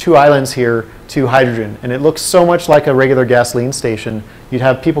 1 or 2 islands here to hydrogen. And it looks so much like a regular gasoline station. You'd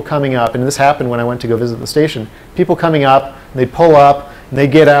have people coming up, and this happened when I went to go visit the station. People coming up, and they'd pull up, and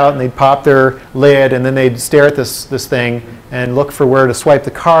they'd get out, and they'd pop their lid, and then they'd stare at this thing and look for where to swipe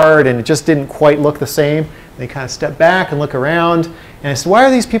the card, and it just didn't quite look the same. They kind of step back and look around, and I said, why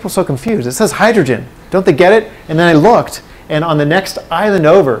are these people so confused? It says hydrogen. Don't they get it? And then I looked, and on the next island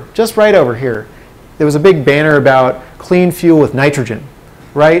over, just right over here, there was a big banner about clean fuel with nitrogen,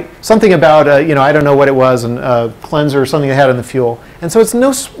 right? Something about, you know, I don't know what it was, a cleanser or something they had in the fuel. And so it's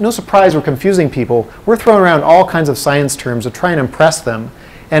no surprise we're confusing people. We're throwing around all kinds of science terms to try and impress them.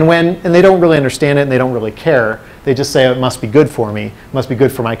 And they don't really understand it and they don't really care. They just say, it must be good for me, it must be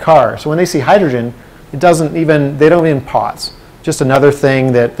good for my car. So when they see hydrogen, they don't even pause. Just another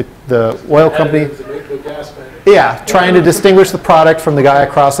thing that the oil company, yeah, trying to distinguish the product from the guy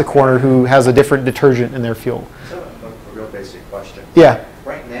across the corner who has a different detergent in their fuel. So a real basic question. Yeah.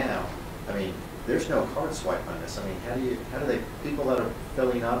 Right now, I mean, there's no card swipe on this. I mean, how do they, people that are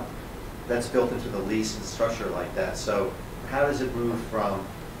filling up, that's built into the lease and structure like that. So how does it move from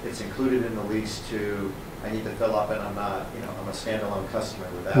it's included in the lease to I need to fill up and I'm not, you know, I'm a standalone customer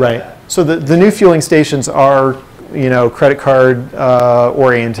without right. that? So the new fueling stations are, you know, credit card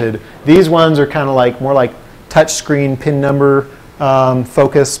oriented. These ones are kind of like more like touch screen PIN number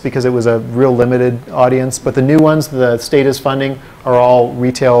focus because it was a real limited audience. But the new ones the state is funding are all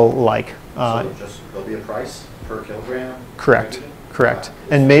retail-like. So there'll be a price per kilogram? Correct. Correct.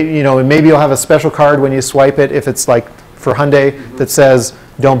 And maybe you'll have a special card when you swipe it if it's like for Hyundai that says,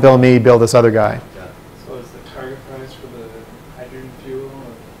 don't bill me, bill this other guy. So is the target price for the hydrogen fuel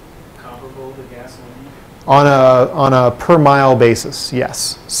comparable to gasoline? On a per mile basis,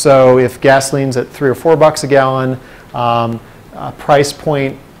 yes. So if gasoline's at $3 or $4 a gallon, price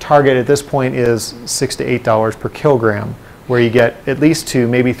point target at this point is $6 to $8 per kilogram, where you get at least 2,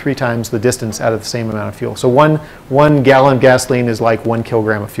 maybe 3 times the distance out of the same amount of fuel. So one gallon of gasoline is like 1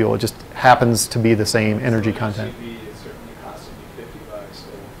 kilogram of fuel. It just happens to be the same energy content. CP is certainly costing you $50 to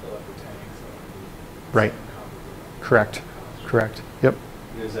fill up the tank. So Right. Correct. Correct. Yep.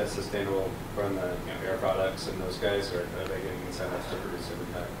 Is that sustainable from the Air Products and those guys, or are they getting incentives to produce it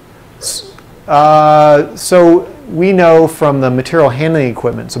at that price? So we know from the material handling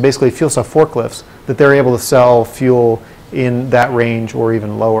equipment, so basically fuel cell forklifts, that they're able to sell fuel in that range or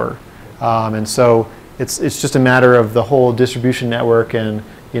even lower. And so it's just a matter of the whole distribution network, and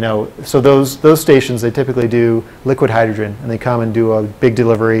so those stations, they typically do liquid hydrogen, and they come and do a big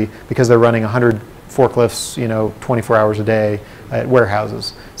delivery because they're running 100 forklifts 24 hours a day at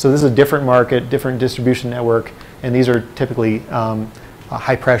warehouses. So this is a different market, different distribution network, and these are typically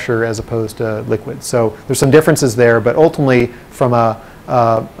high pressure as opposed to liquid. So there's some differences there, but ultimately from a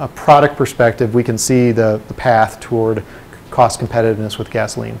product perspective, we can see the path toward cost competitiveness with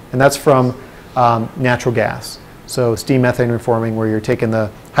gasoline. And that's from natural gas. So steam methane reforming, where you're taking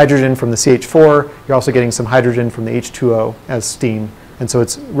the hydrogen from the CH4, you're also getting some hydrogen from the H2O as steam. And so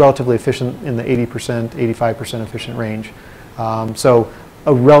it's relatively efficient in the 80%, 85% efficient range. So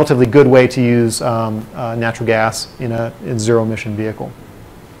a relatively good way to use natural gas in a zero emission vehicle.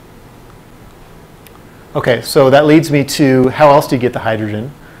 Okay, so that leads me to how else do you get the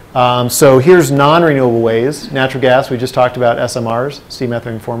hydrogen? So here's non-renewable ways. Natural gas, we just talked about SMRs, steam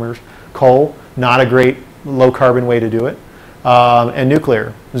methane reformers. Coal, not a great low carbon way to do it. And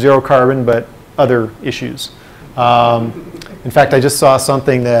nuclear, zero carbon, but other issues. In fact, I just saw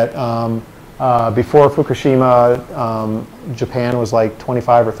something that before Fukushima, Japan was like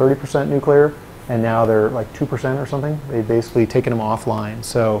 25 or 30% nuclear, and now they're like 2% or something. They've basically taken them offline.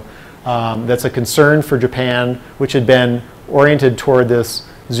 So that's a concern for Japan, which had been oriented toward this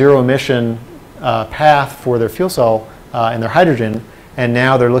zero emission path for their fuel cell and their hydrogen. And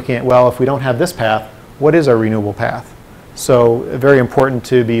now they're looking at, well, if we don't have this path, what is our renewable path? So very important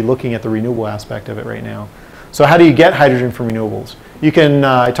to be looking at the renewable aspect of it right now. So how do you get hydrogen from renewables? You can,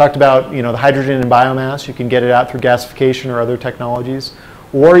 I talked about the hydrogen in biomass. You can get it out through gasification or other technologies.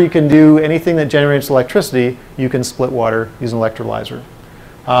 Or you can do anything that generates electricity. You can split water using an electrolyzer.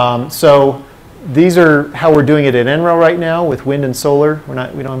 So these are how we're doing it at Nrel right now with wind and solar. We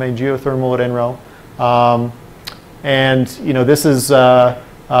don't have any geothermal at Nrel. And this is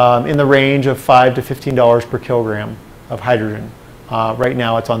in the range of $5 to $15 per kilogram of hydrogen. Right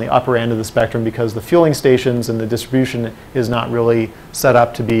now it's on the upper end of the spectrum because the fueling stations and the distribution is not really set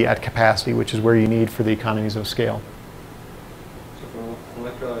up to be at capacity, which is where you need for the economies of scale. So from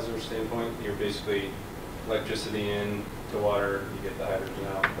an electrolyzer standpoint, you're basically electricity in to water, you get the hydrogen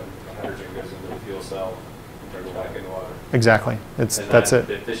out, then the hydrogen goes into the fuel cell, and goes back into water. Exactly. That's it.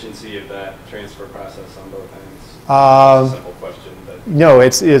 The efficiency of that transfer process on both ends. It's a simple question. But no,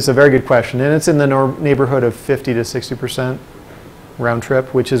 it's a very good question, and it's in the neighborhood of 50 to 60% round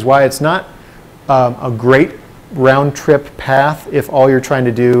trip, which is why it's not a great round trip path if all you're trying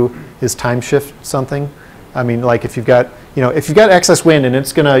to do is time shift something. I mean, like if you've got excess wind and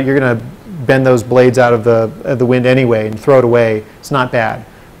you're gonna bend those blades out of the wind anyway and throw it away, it's not bad.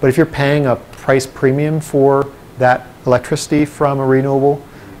 But if you're paying a price premium for that electricity from a renewable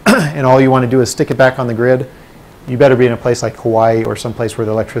and all you want to do is stick it back on the grid, you better be in a place like Hawaii or someplace where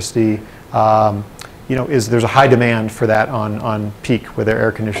the electricity there's a high demand for that on peak where their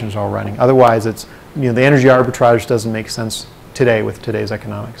air conditioners are all running. Otherwise, it's the energy arbitrage doesn't make sense today with today's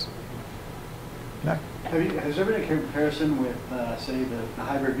economics. Yeah. Has there been a comparison with, say, the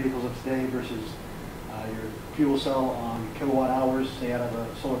hybrid vehicles of today versus your fuel cell on kilowatt hours, say out of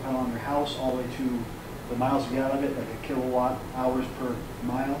a solar panel on your house, all the way to the miles you get out of it, like a kilowatt hours per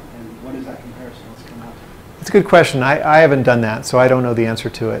mile? And what is that comparison? What's come out to? It's a good question. I haven't done that, so I don't know the answer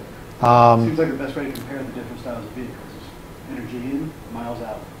to it. Seems like the best way to compare the different styles of vehicles is energy in, miles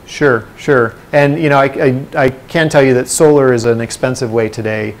out. Sure. And I can tell you that solar is an expensive way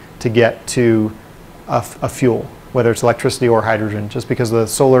today to get to a fuel, whether it's electricity or hydrogen, just because the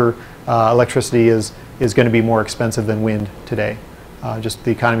solar electricity is going to be more expensive than wind today. Just the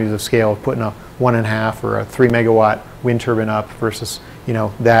economies of scale of putting a 1.5 or a 3 megawatt wind turbine up versus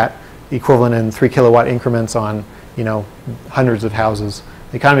that equivalent in 3 kilowatt increments on hundreds of houses.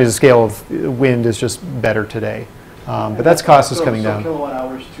 The economies of scale of wind is just better today. But that's cost is coming down. Kilowatt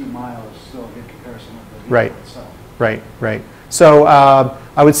hours to miles is still a good comparison of the vehicle Right. itself. Right. So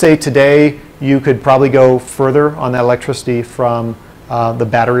I would say today you could probably go further on that electricity from the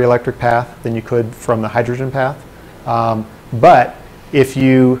battery electric path than you could from the hydrogen path. But if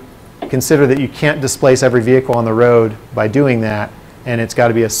you consider that you can't displace every vehicle on the road by doing that, and it's got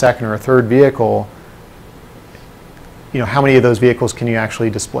to be a second or a third vehicle, how many of those vehicles can you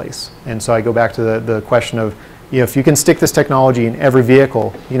actually displace? And so I go back to the question of, if you can stick this technology in every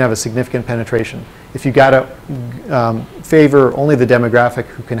vehicle, you can have a significant penetration. If you got to favor only the demographic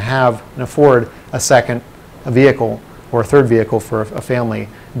who can have and afford a second vehicle or a third vehicle for a family,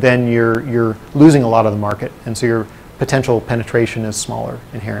 then you're losing a lot of the market, and so your potential penetration is smaller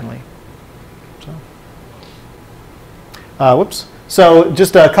inherently. Whoops. So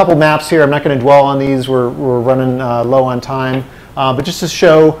just a couple maps here. I'm not going to dwell on these. We're running low on time. But just to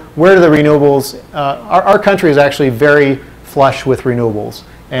show where do the renewables, our country is actually very flush with renewables.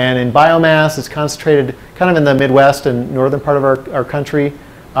 And in biomass, it's concentrated kind of in the Midwest and northern part of our country.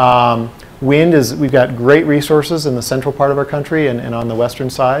 Wind we've got great resources in the central part of our country and on the western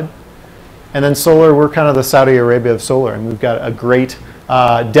side. And then solar, we're kind of the Saudi Arabia of solar. And we've got a great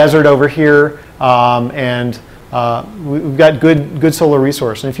desert over here. We've got good solar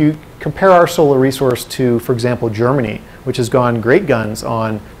resource. And if you compare our solar resource to, for example, Germany, which has gone great guns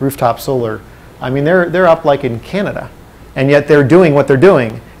on rooftop solar, I mean, they're up like in Canada. And yet they're doing what they're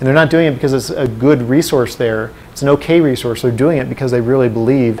doing. And they're not doing it because it's a good resource there. It's an okay resource. They're doing it because they really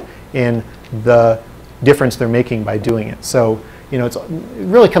believe in the difference they're making by doing it. So, you know, it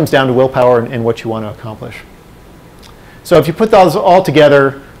really comes down to willpower and what you want to accomplish. So if you put those all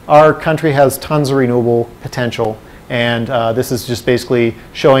together, our country has tons of renewable potential. And this is just basically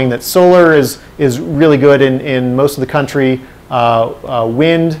showing that solar is really good in most of the country.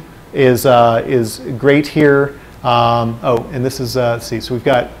 Wind is great here. And this is, let's see, so we've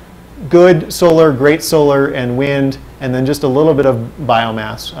got good solar, great solar, and wind, and then just a little bit of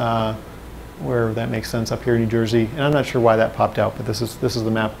biomass, where that makes sense up here in New Jersey. And I'm not sure why that popped out, but this is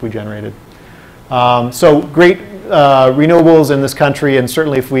the map we generated. So great renewables in this country, and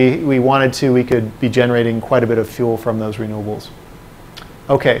certainly if we wanted to, we could be generating quite a bit of fuel from those renewables.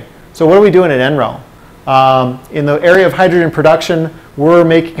 Okay, so what are we doing at Nrel? In the area of hydrogen production, we're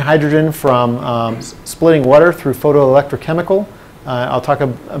making hydrogen from splitting water through photoelectrochemical. I'll talk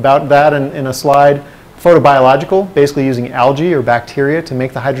about that in a slide. Photobiological, basically using algae or bacteria to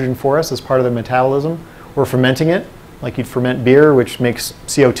make the hydrogen for us as part of their metabolism. We're fermenting it, like you'd ferment beer, which makes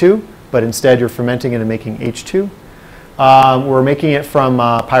CO2, but instead you're fermenting it and making H2. We're making it from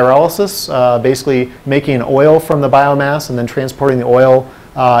pyrolysis, basically making an oil from the biomass and then transporting the oil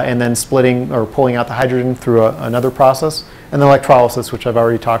and then splitting or pulling out the hydrogen through another process. And then electrolysis, which I've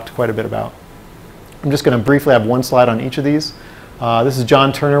already talked quite a bit about. I'm just going to briefly have one slide on each of these. This is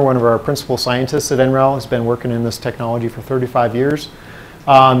John Turner, one of our principal scientists at Nrel. He's been working in this technology for 35 years.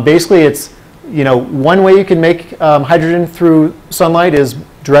 Basically, it's, you know, one way you can make hydrogen through sunlight is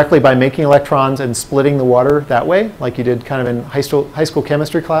directly by making electrons and splitting the water that way, like you did kind of in high school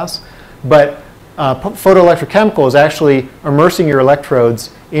chemistry class. But photoelectrochemical is actually immersing your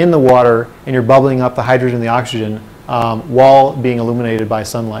electrodes in the water, and you're bubbling up the hydrogen and the oxygen while being illuminated by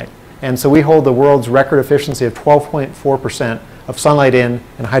sunlight. And so we hold the world's record efficiency of 12.4% of sunlight in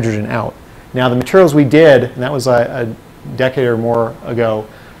and hydrogen out. Now the materials we did, and that was a decade or more ago,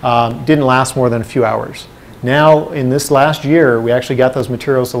 didn't last more than a few hours. Now in this last year, we actually got those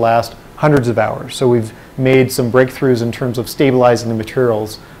materials to last hundreds of hours. So we've made some breakthroughs in terms of stabilizing the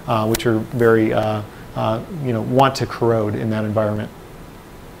materials, which are very, you know, want to corrode in that environment.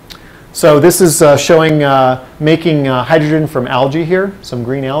 So this is showing making hydrogen from algae here, some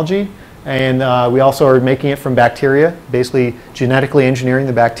green algae. And we also are making it from bacteria, basically genetically engineering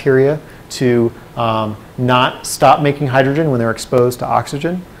the bacteria to not stop making hydrogen when they're exposed to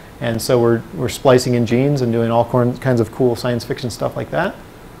oxygen. And so we're splicing in genes and doing all kinds of cool science fiction stuff like that.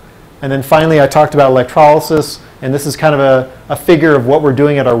 And then finally, I talked about electrolysis, and this is kind of a figure of what we're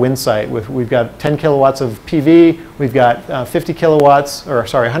doing at our wind site. We've got 10 kilowatts of PV, we've got 50 kilowatts, or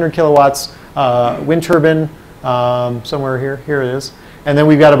sorry, 100 kilowatts wind turbine somewhere here it is. And then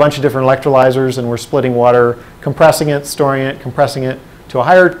we've got a bunch of different electrolyzers, and we're splitting water, compressing it, storing it, compressing it to a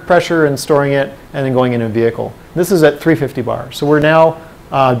higher pressure and storing it, and then going in a vehicle. This is at 350 bar. So we're now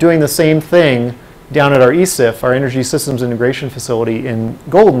doing the same thing down at our ESIF, our Energy Systems Integration Facility in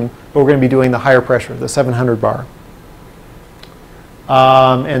Golden, but we're going to be doing the higher pressure, the 700 bar.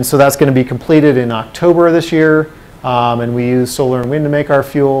 And so that's going to be completed in October of this year, and we use solar and wind to make our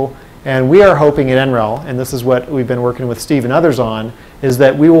fuel. And we are hoping at Nrel, and this is what we've been working with Steve and others on, is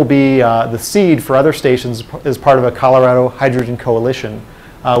that we will be the seed for other stations as part of a Colorado Hydrogen Coalition,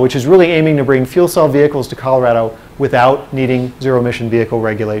 which is really aiming to bring fuel cell vehicles to Colorado without needing zero-emission vehicle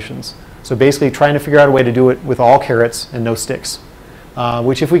regulations. So basically trying to figure out a way to do it with all carrots and no sticks,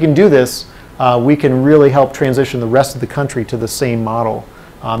 which if we can do this, we can really help transition the rest of the country to the same model.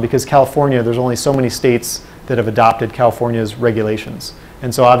 Because California, there's only so many states that have adopted California's regulations.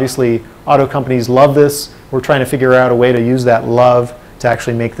 And so obviously auto companies love this. We're trying to figure out a way to use that love to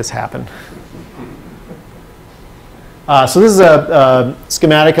actually make this happen. So this is a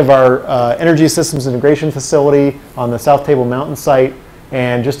schematic of our Energy Systems Integration Facility on the South Table Mountain site.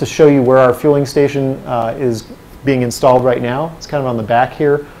 And just to show you where our fueling station is being installed right now, it's kind of on the back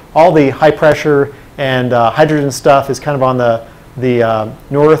here. All the high pressure and hydrogen stuff is kind of on the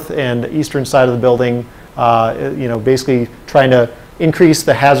north and eastern side of the building, you know, basically trying to increase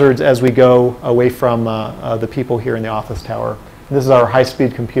the hazards as we go away from the people here in the office tower. And this is our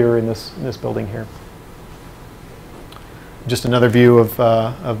high-speed computer in this building here. Just another view of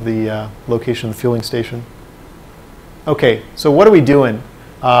the location of the fueling station. Okay, so what are we doing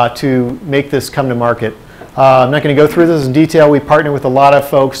to make this come to market? I'm not going to go through this in detail. We partner with a lot of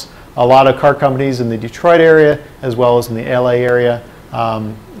folks, a lot of car companies in the Detroit area as well as in the LA area.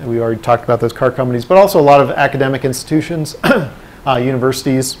 We already talked about those car companies, but also a lot of academic institutions,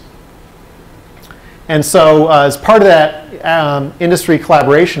 universities. And so as part of that industry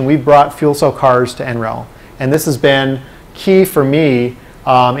collaboration, we've brought fuel cell cars to Nrel. And this has been key for me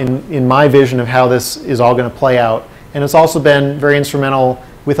in my vision of how this is all going to play out. And it's also been very instrumental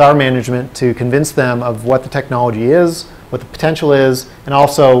with our management to convince them of what the technology is, what the potential is, and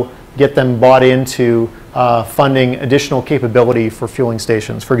also get them bought into funding additional capability for fueling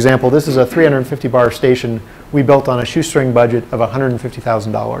stations. For example, this is a 350 bar station we built on a shoestring budget of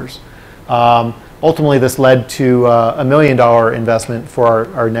 $150,000. Ultimately, this led to a $1 million investment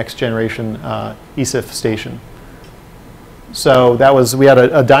for our next generation ESIF station. So that was, we had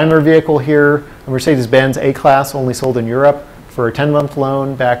a Daimler vehicle here, a Mercedes-Benz A-Class, only sold in Europe for a 10-month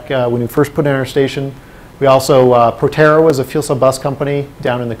loan back when we first put in our station. We also, Proterra was a fuel cell bus company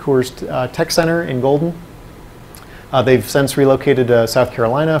down in the Coors Tech Center in Golden. They've since relocated to South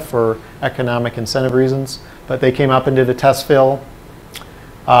Carolina for economic incentive reasons, but they came up and did a test fill.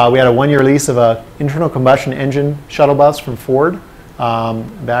 We had a 1-year lease of an internal combustion engine shuttle bus from Ford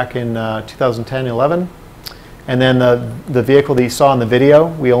back in 2010-11. And then the vehicle that you saw in the video,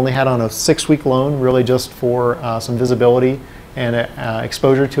 we only had on a 6-week loan, really just for some visibility and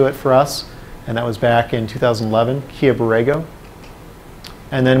exposure to it for us. And that was back in 2011, Kia Borrego.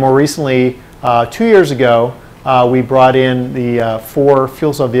 And then more recently, 2 years ago, we brought in the 4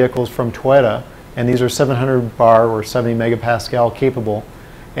 fuel cell vehicles from Toyota. And these are 700 bar or 70 megapascal capable.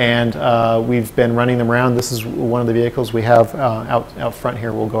 And we've been running them around. This is one of the vehicles we have out front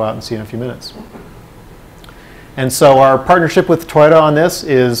here. We'll go out and see in a few minutes. And so our partnership with Toyota on this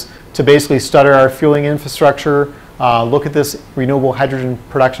is to basically study our fueling infrastructure, look at this renewable hydrogen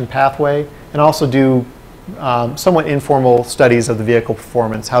production pathway, and also do somewhat informal studies of the vehicle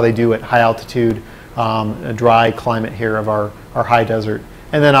performance, how they do at high altitude, a dry climate here of our high desert.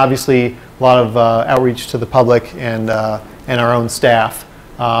 And then obviously a lot of outreach to the public and our own staff.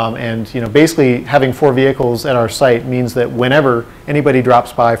 And basically having 4 vehicles at our site means that whenever anybody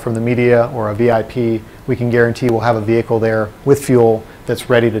drops by from the media or a VIP, we can guarantee we'll have a vehicle there with fuel that's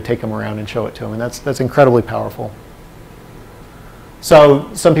ready to take them around and show it to them. And that's incredibly powerful. So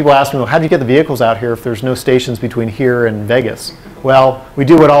some people ask me, well, how do you get the vehicles out here if there's no stations between here and Vegas? Well, we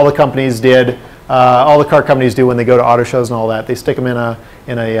do what all the companies did, all the car companies do when they go to auto shows and all that. They stick them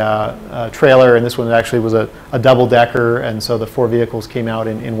in a trailer, and this one actually was a double-decker, and so the 4 vehicles came out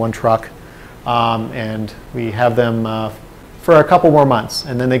in one truck. And we have them for a couple more months,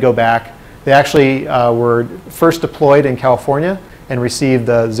 and then they go back. They actually were first deployed in California and received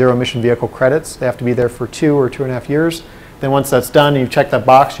the zero-emission vehicle credits. They have to be there for 2 or 2.5 years. Then once that's done, you check that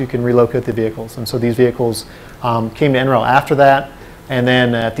box, you can relocate the vehicles. And so these vehicles came to Nrel after that. And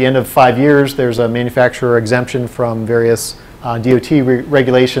then at the end of 5 years, there's a manufacturer exemption from various DOT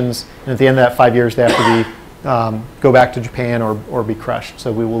regulations. And at the end of that 5 years, they have to be, go back to Japan or be crushed.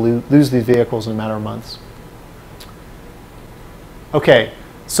 So we will lose these vehicles in a matter of months. Okay,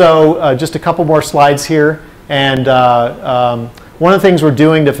 so just a couple more slides here. And one of the things we're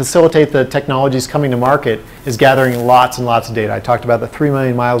doing to facilitate the technologies coming to market is gathering lots and lots of data. I talked about the 3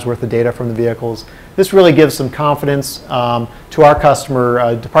 million miles worth of data from the vehicles. This really gives some confidence to our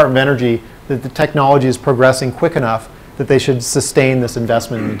customer, Department of Energy, that the technology is progressing quick enough that they should sustain this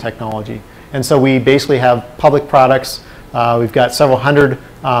investment in the technology. And so we basically have public products. We've got several hundred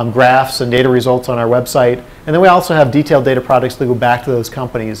graphs and data results on our website. And then we also have detailed data products that go back to those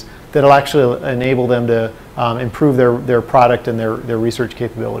companies that will actually enable them to improve their product and their research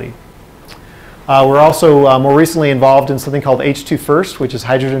capability. We're also more recently involved in something called H2 First, which is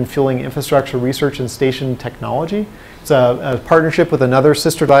Hydrogen Fueling Infrastructure Research and Station Technology. It's a partnership with another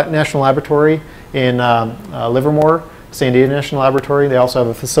sister national laboratory in Livermore, Sandia National Laboratory. They also have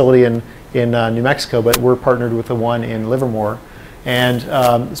a facility in New Mexico, but we're partnered with the one in Livermore. And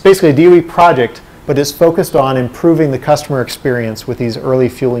it's basically a DOE project, but it's focused on improving the customer experience with these early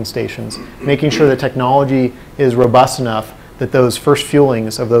fueling stations, making sure the technology is robust enough that those first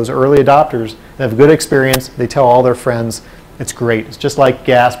fuelings of those early adopters have a good experience. They tell all their friends, it's great. It's just like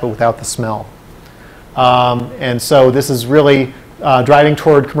gas, but without the smell. And so this is really driving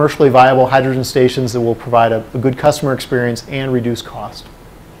toward commercially viable hydrogen stations that will provide a good customer experience and reduce cost.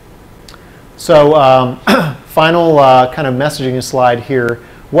 So final kind of messaging slide here.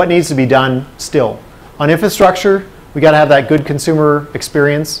 What needs to be done still? On infrastructure, we got to have that good consumer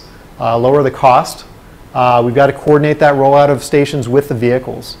experience, lower the cost. We've got to coordinate that rollout of stations with the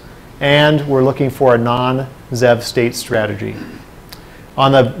vehicles. And we're looking for a non-ZEV state strategy.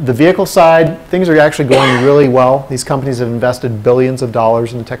 On the vehicle side, things are actually going really well. These companies have invested billions of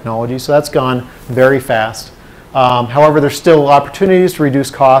dollars in the technology, so that's gone very fast. However, there's still opportunities to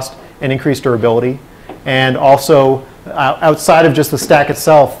reduce cost and increase durability. And also outside of just the stack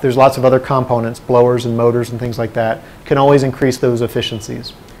itself, there's lots of other components, blowers and motors and things like that, can always increase those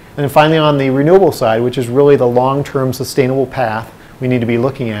efficiencies. And then finally on the renewable side, which is really the long-term sustainable path we need to be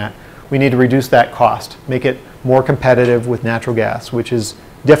looking at, we need to reduce that cost, make it more competitive with natural gas, which is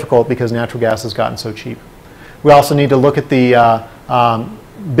difficult because natural gas has gotten so cheap. We also need to look at the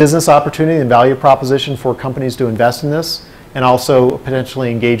business opportunity and value proposition for companies to invest in this, and also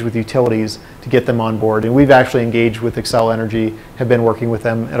potentially engage with utilities to get them on board. And we've actually engaged with Xcel Energy, have been working with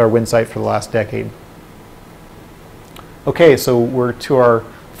them at our wind site for the last decade. Okay, so we're to our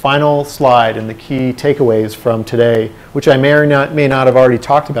final slide and the key takeaways from today, which I may or may not have already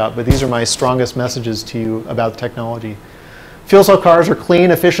talked about, but these are my strongest messages to you about technology. Fuel cell cars are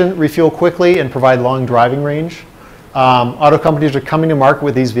clean, efficient, refuel quickly, and provide long driving range. Auto companies are coming to market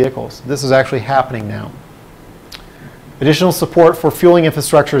with these vehicles. This is actually happening now. Additional support for fueling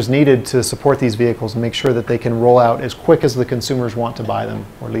infrastructure is needed to support these vehicles and make sure that they can roll out as quick as the consumers want to buy them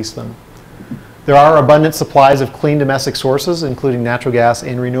or lease them. There are abundant supplies of clean domestic sources, including natural gas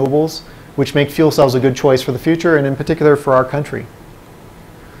and renewables, which make fuel cells a good choice for the future and in particular for our country.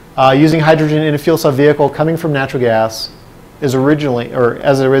 Using hydrogen in a fuel cell vehicle coming from natural gas is originally, or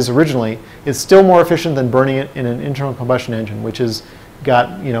as it is originally, is still more efficient than burning it in an internal combustion engine, which has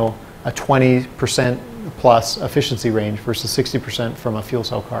got, you know, a 20% plus efficiency range versus 60% from a fuel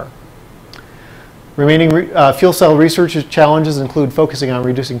cell car. Remaining fuel cell research challenges include focusing on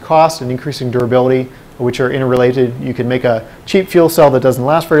reducing cost and increasing durability, which are interrelated. You can make a cheap fuel cell that doesn't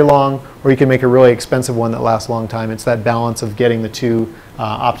last very long, or you can make a really expensive one that lasts a long time. It's that balance of getting the two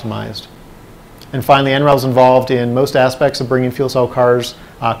optimized. And finally, Nrel is involved in most aspects of bringing fuel cell cars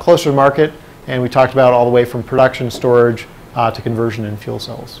closer to market, and we talked about all the way from production, storage, to conversion in fuel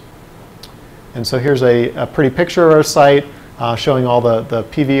cells. And so here's a pretty picture of our site showing all the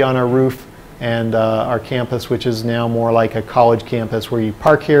PV on our roof and our campus, which is now more like a college campus where you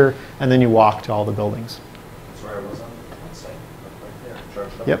park here and then you walk to all the buildings. That's where I was on site, right there,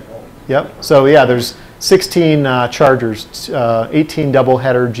 charged up. Yep. Yep. So yeah, there's 16 chargers, 18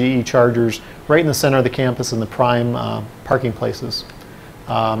 double-header GE chargers right in the center of the campus in the prime parking places.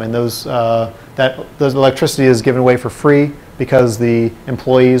 And those electricity is given away for free because the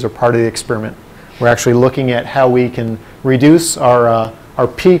employees are part of the experiment. We're actually looking at how we can reduce our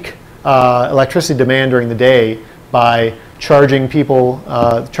peak electricity demand during the day by charging people,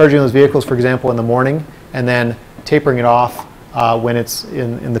 charging those vehicles, for example, in the morning, and then tapering it off when it's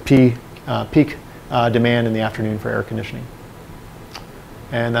in the peak demand in the afternoon for air conditioning.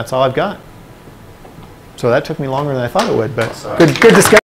 And that's all I've got. So that took me longer than I thought it would, but good discussion.